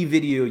any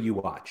video you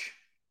watch,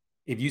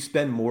 if you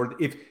spend more,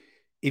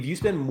 if you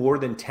spend more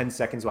than 10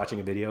 seconds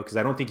watching a video, because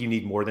I don't think you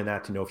need more than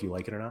that to know if you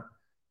like it or not,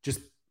 just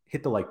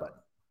hit the like button.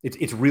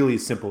 It's really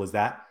as simple as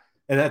that.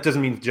 And that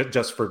doesn't mean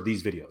just for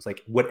these videos.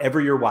 Like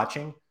whatever you're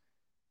watching,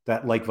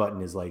 that like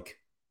button is like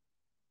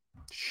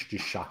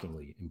just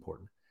shockingly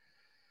important.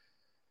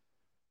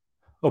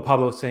 Oh,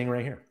 Pablo's saying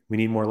right here, we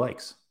need more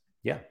likes.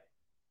 Yeah.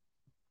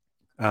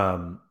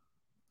 Let's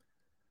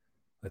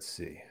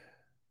see.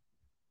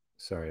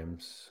 Sorry,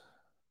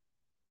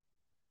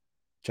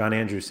 John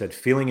Andrews said,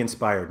 feeling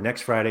inspired.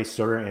 Next Friday,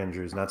 Soder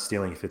Andrews, not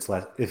stealing if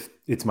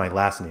it's my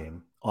last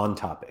name, on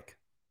topic.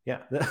 Yeah.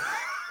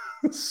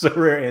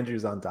 Soder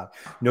Andrews on top.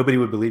 Nobody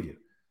would believe you.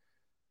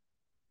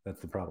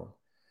 That's the problem.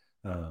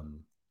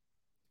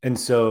 And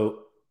so,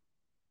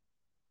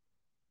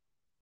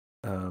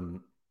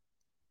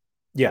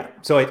 yeah.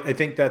 So I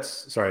think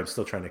that's, sorry, I'm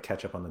still trying to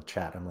catch up on the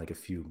chat. I'm like a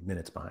few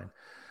minutes behind.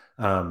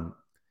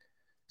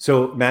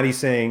 So Maddie's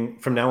saying,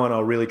 from now on,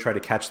 I'll really try to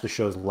catch the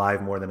shows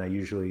live more than I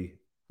usually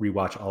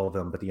rewatch all of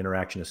them, but the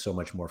interaction is so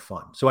much more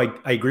fun. So I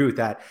agree with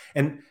that.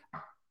 And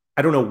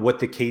I don't know what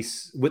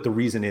the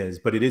reason is,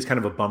 but it is kind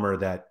of a bummer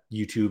that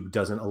YouTube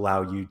doesn't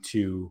allow you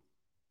to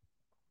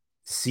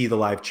see the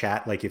live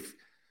chat. Like if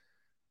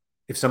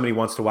somebody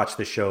wants to watch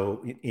the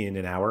show in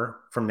an hour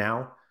from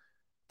now,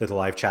 that the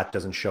live chat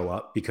doesn't show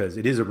up, because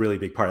it is a really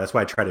big part. That's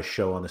why I try to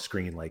show on the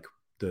screen like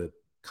the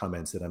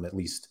comments that I'm at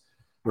least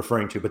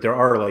referring to, but there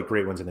are like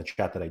great ones in the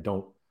chat that I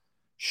don't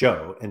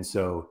show. And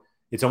so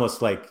it's almost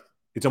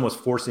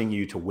forcing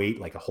you to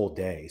wait like a whole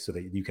day so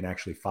that you can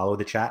actually follow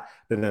the chat.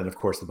 But then of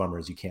course the bummer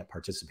is you can't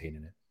participate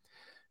in it.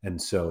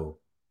 And so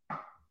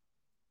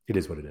it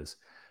is what it is.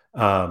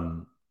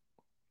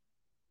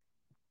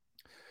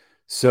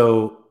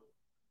 So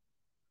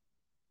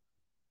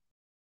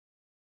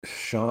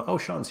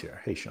Sean's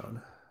here. Hey,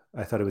 Sean.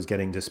 I thought it was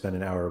getting to spend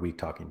an hour a week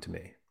talking to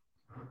me.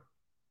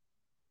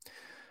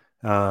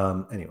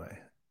 Anyway.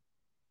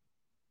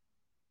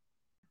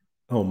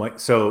 Oh, Mike.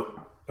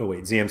 So,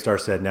 wait. ZM Star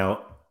said,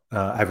 now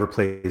I've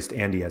replaced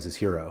Andy as his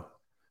hero.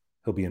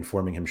 He'll be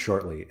informing him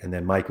shortly. And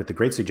then Mike with the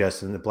great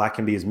suggestion that Black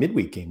can be his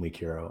midweek game week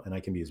hero and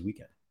I can be his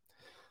weekend.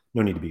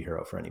 No need to be a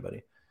hero for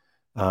anybody.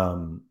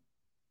 But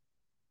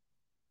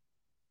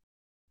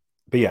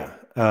yeah.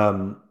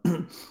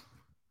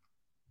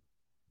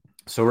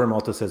 Sora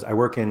Malta says, I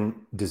work in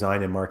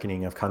design and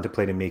marketing. I've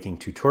contemplated making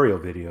tutorial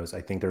videos.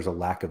 I think there's a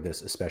lack of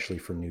this, especially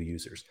for new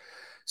users.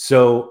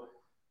 So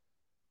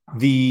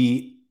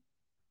go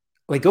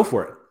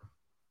for it.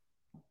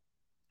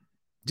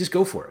 Just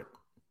go for it.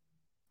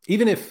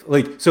 Even if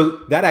so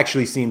that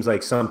actually seems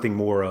like something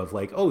more of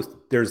like, oh,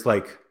 there's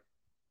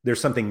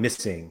something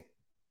missing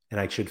and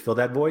I should fill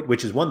that void,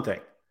 which is one thing.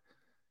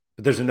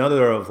 But there's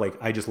another of like,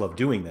 I just love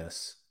doing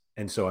this.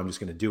 And so I'm just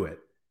going to do it.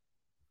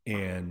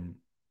 And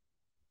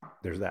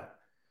there's that.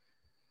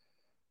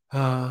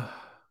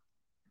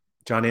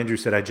 John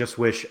Andrews said, I just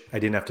wish I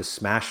didn't have to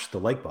smash the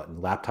like button.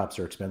 Laptops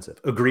are expensive.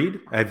 Agreed.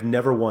 I've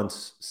never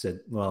once said,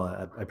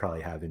 well, I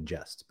probably have in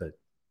jest, but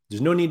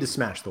there's no need to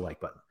smash the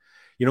like button.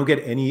 You don't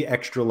get any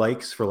extra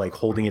likes for like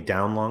holding it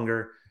down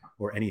longer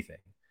or anything.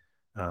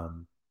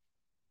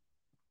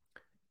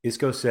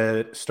 Isco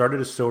said, started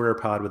a Soder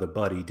pod with a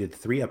buddy, did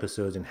 3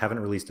 episodes and haven't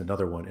released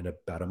another one in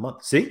about a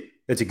month. See,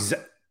 that's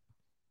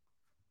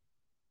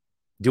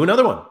do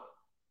another one.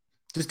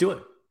 Just do it.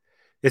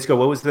 Isco,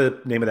 what was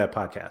the name of that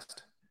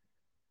podcast?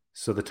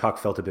 So the talk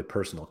felt a bit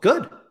personal.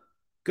 Good.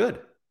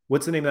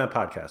 What's the name of that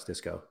podcast,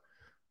 Isco?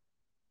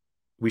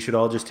 We should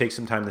all just take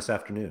some time this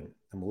afternoon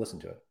and we'll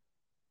listen to it.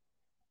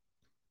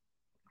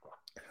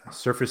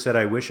 Surfer said,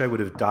 I wish I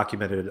would have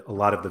documented a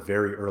lot of the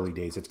very early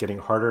days. It's getting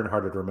harder and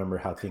harder to remember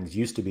how things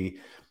used to be.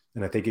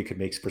 And I think it could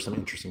make for some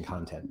interesting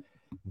content.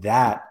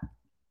 I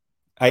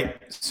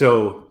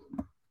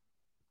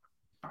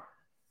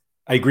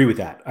agree with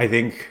that. I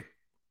think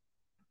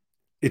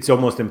it's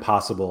almost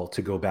impossible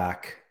to go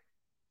back.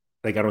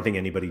 Like, I don't think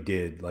anybody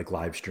did like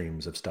live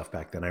streams of stuff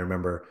back then. I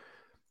remember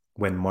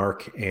when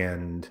Mark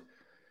and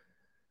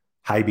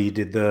Hybe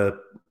did the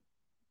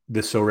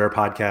So Rare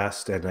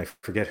podcast, and I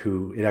forget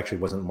who, it actually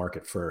wasn't Mark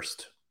at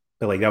first,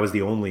 but like that was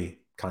the only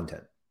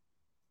content.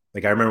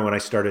 Like I remember when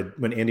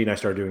Andy and I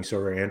started doing So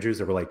Rare Andrews,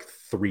 there were like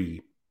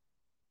 3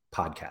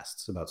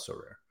 podcasts about So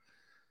Rare.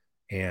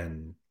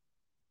 And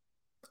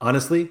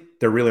honestly,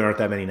 there really aren't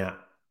that many now.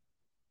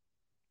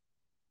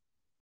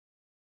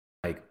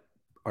 Like,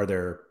 are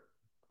there,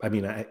 I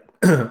mean, I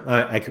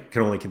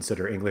can only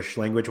consider English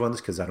language ones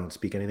because I don't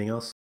speak anything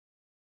else,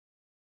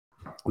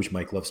 which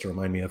Mike loves to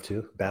remind me of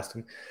too,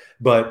 Baston.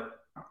 But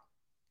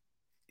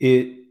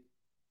it,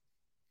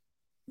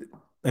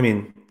 I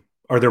mean,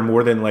 are there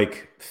more than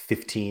like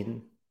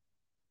 15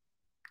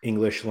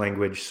 English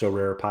language So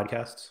Rare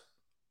podcasts?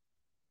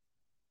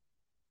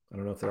 I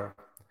don't know if there are.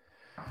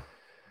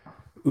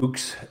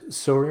 Ooks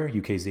So Rare,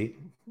 UKZ.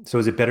 So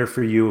is it better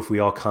for you if we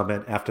all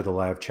comment after the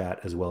live chat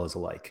as well as a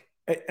like?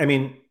 I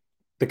mean,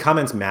 the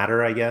comments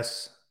matter, I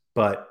guess,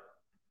 but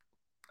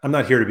I'm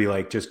not here to be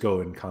like, just go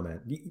and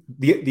comment.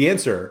 The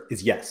answer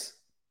is yes.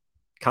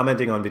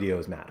 Commenting on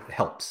videos matter. It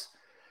helps.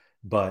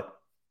 But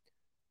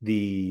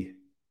the,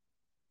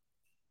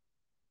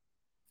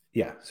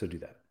 yeah, so do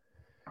that.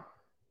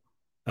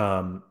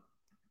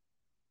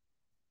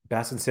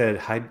 Basson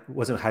said,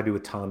 wasn't Hybe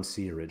with Tom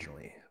C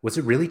originally? Was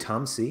it really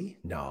Tom C?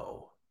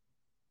 No.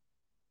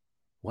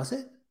 Was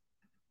it?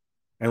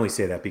 I only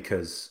say that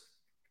because,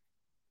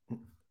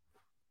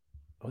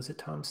 was it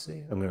Tom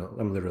C?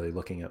 I'm literally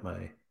looking at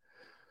my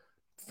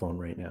phone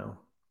right now.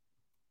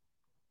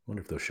 I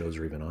wonder if those shows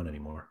are even on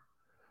anymore.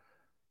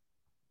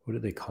 What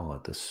did they call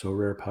it? The So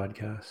Rare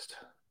podcast?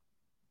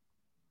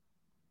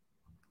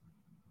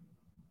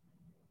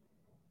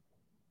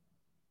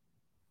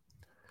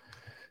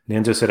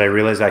 Nanzo said, I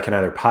realize I can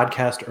either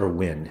podcast or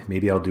win.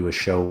 Maybe I'll do a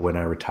show when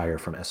I retire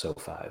from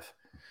SO5.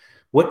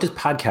 What does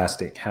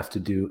podcasting have to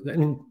do? I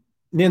mean,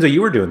 Nanzo,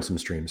 you were doing some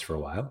streams for a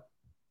while.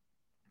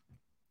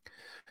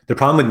 The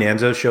problem with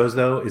Nanzo's shows,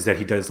 though, is that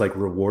he does like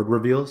reward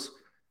reveals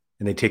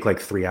and they take like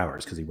 3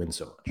 hours because he wins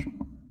so much.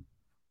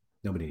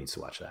 Nobody needs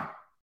to watch that.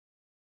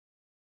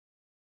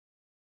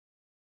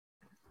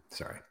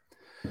 Sorry.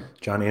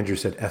 John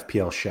Andrews said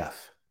FPL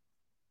chef.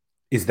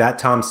 Is that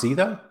Tom C,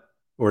 though?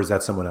 Or is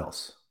that someone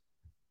else?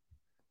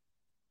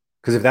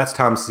 Because if that's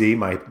Tom C,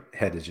 my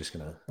head is just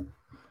going to,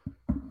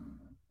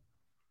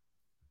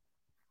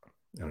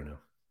 I don't know.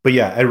 But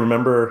yeah, I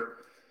remember,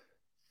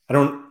 I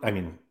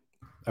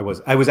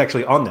was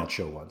actually on that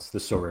show once,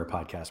 the So Rare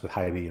podcast with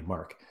Hybe and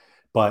Mark.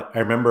 But I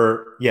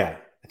remember, yeah,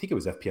 I think it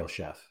was FPL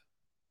Chef,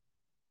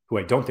 who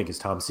I don't think is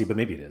Tom C, but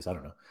maybe it is. I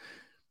don't know.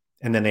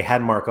 And then they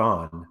had Mark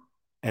on,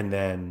 and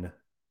then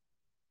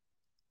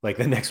like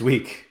the next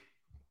week,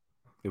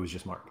 it was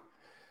just Mark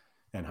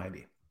and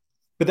Hybe.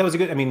 But that was a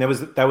good. I mean, that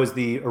was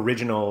the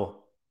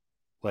original.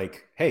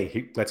 Like,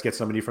 hey, let's get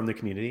somebody from the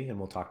community, and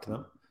we'll talk to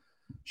them.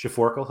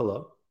 Shaforkel,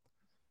 hello,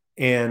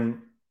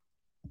 and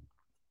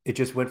it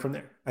just went from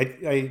there. I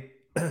think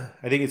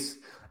it's.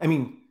 I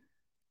mean,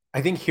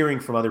 I think hearing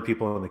from other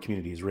people in the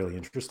community is really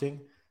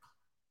interesting.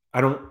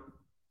 I don't.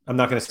 I'm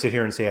not going to sit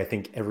here and say I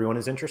think everyone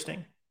is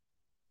interesting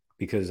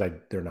because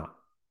they're not.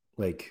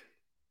 Like,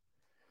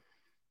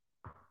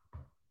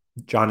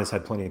 John has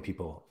had plenty of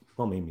people.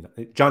 Well, maybe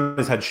not. John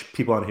has had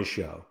people on his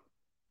show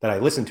that I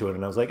listened to it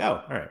and I was like,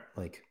 oh, all right.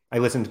 Like, I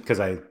listened because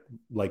I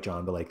like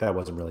John, but like that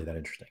wasn't really that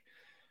interesting.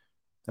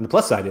 And the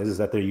plus side is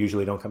that they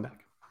usually don't come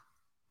back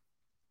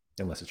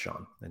unless it's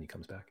Sean, then he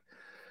comes back.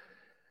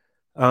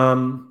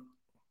 But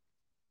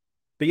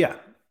yeah,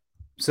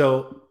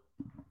 so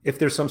if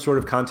there's some sort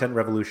of content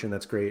revolution,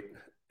 that's great,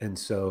 and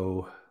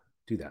so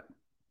do that.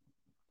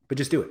 But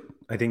just do it.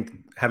 I think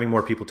having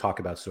more people talk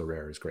about So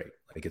Rare is great.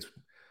 Like, it's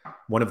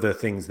one of the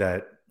things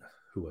that,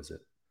 who was it?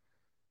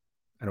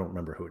 I don't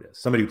remember who it is.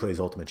 Somebody who plays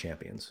Ultimate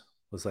Champions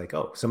was like,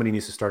 oh, somebody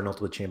needs to start an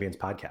Ultimate Champions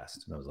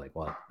podcast. And I was like,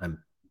 well,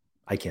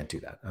 I can't do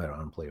that. I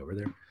don't play over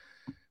there.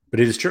 But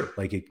it is true.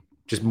 Like,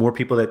 just more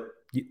people that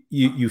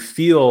you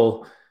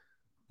feel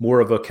more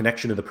of a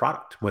connection to the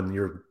product when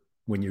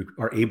you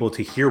are able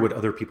to hear what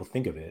other people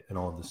think of it and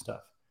all of this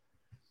stuff.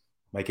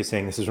 Mike is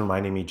saying this is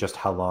reminding me just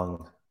how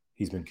long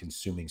he's been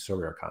consuming So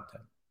Rare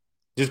content,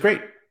 which is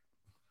great.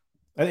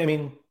 I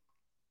mean,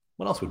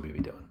 what else would we be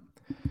doing?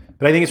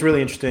 But I think it's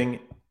really interesting.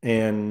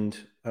 And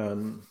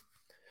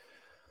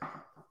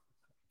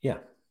yeah,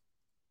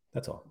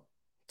 that's all.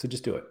 So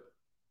just do it.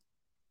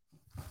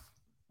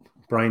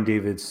 Brian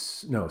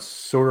Davids, no,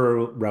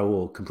 Sora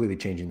Raul completely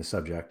changing the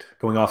subject.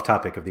 Going off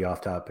topic of the off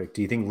topic.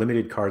 Do you think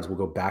limited cards will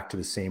go back to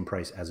the same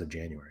price as of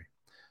January?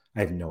 I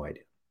have no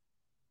idea.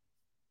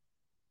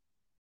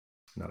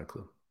 Not a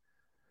clue.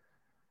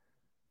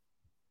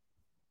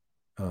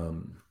 I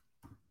don't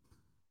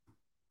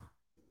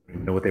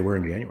even know what they were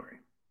in January.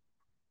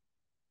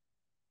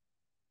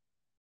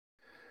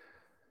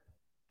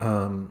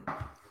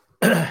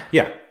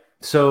 Yeah.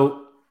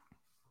 So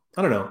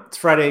I don't know. It's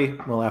Friday,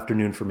 well,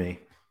 afternoon for me,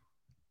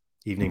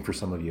 evening for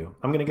some of you.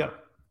 I'm going to go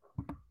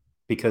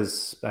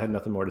because I had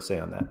nothing more to say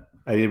on that.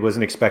 I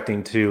wasn't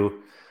expecting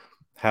to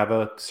have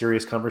a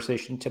serious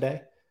conversation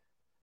today,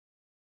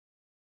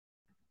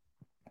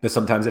 but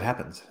sometimes it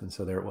happens. And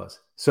so there it was.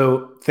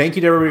 So thank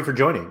you to everybody for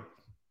joining.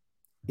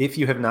 If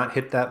you have not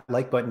hit that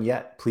like button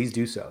yet, please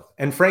do so.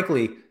 And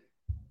frankly,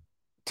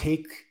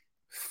 take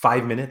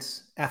 5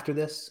 minutes after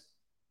this,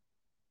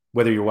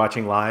 whether you're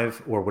watching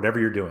live or whatever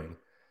you're doing.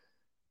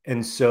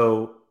 And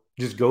so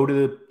just go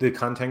to the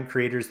content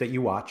creators that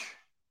you watch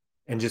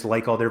and just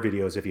like all their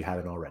videos if you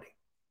haven't already.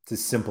 It's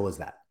as simple as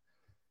that.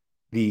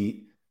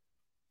 The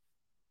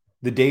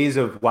days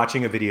of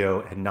watching a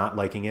video and not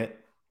liking it,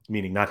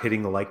 meaning not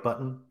hitting the like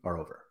button, are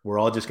over. We're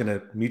all just going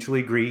to mutually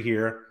agree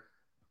here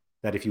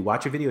that if you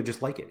watch a video,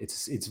 just like it.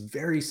 It's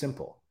very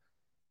simple.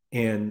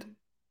 And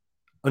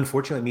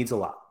unfortunately, it means a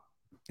lot.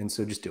 And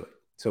so just do it.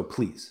 So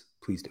please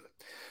do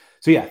it.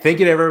 So yeah, thank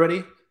you to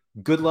everybody.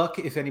 Good luck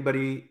if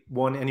anybody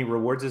won any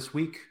rewards this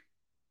week.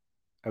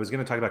 I was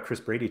going to talk about Chris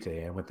Brady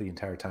today. I went the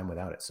entire time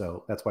without it.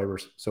 So that's why we're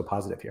so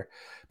positive here.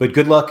 But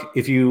good luck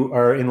if you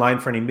are in line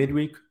for any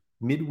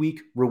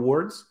midweek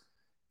rewards.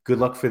 Good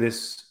luck for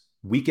this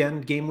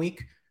weekend game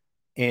week.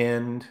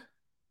 And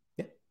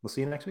yeah, we'll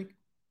see you next week.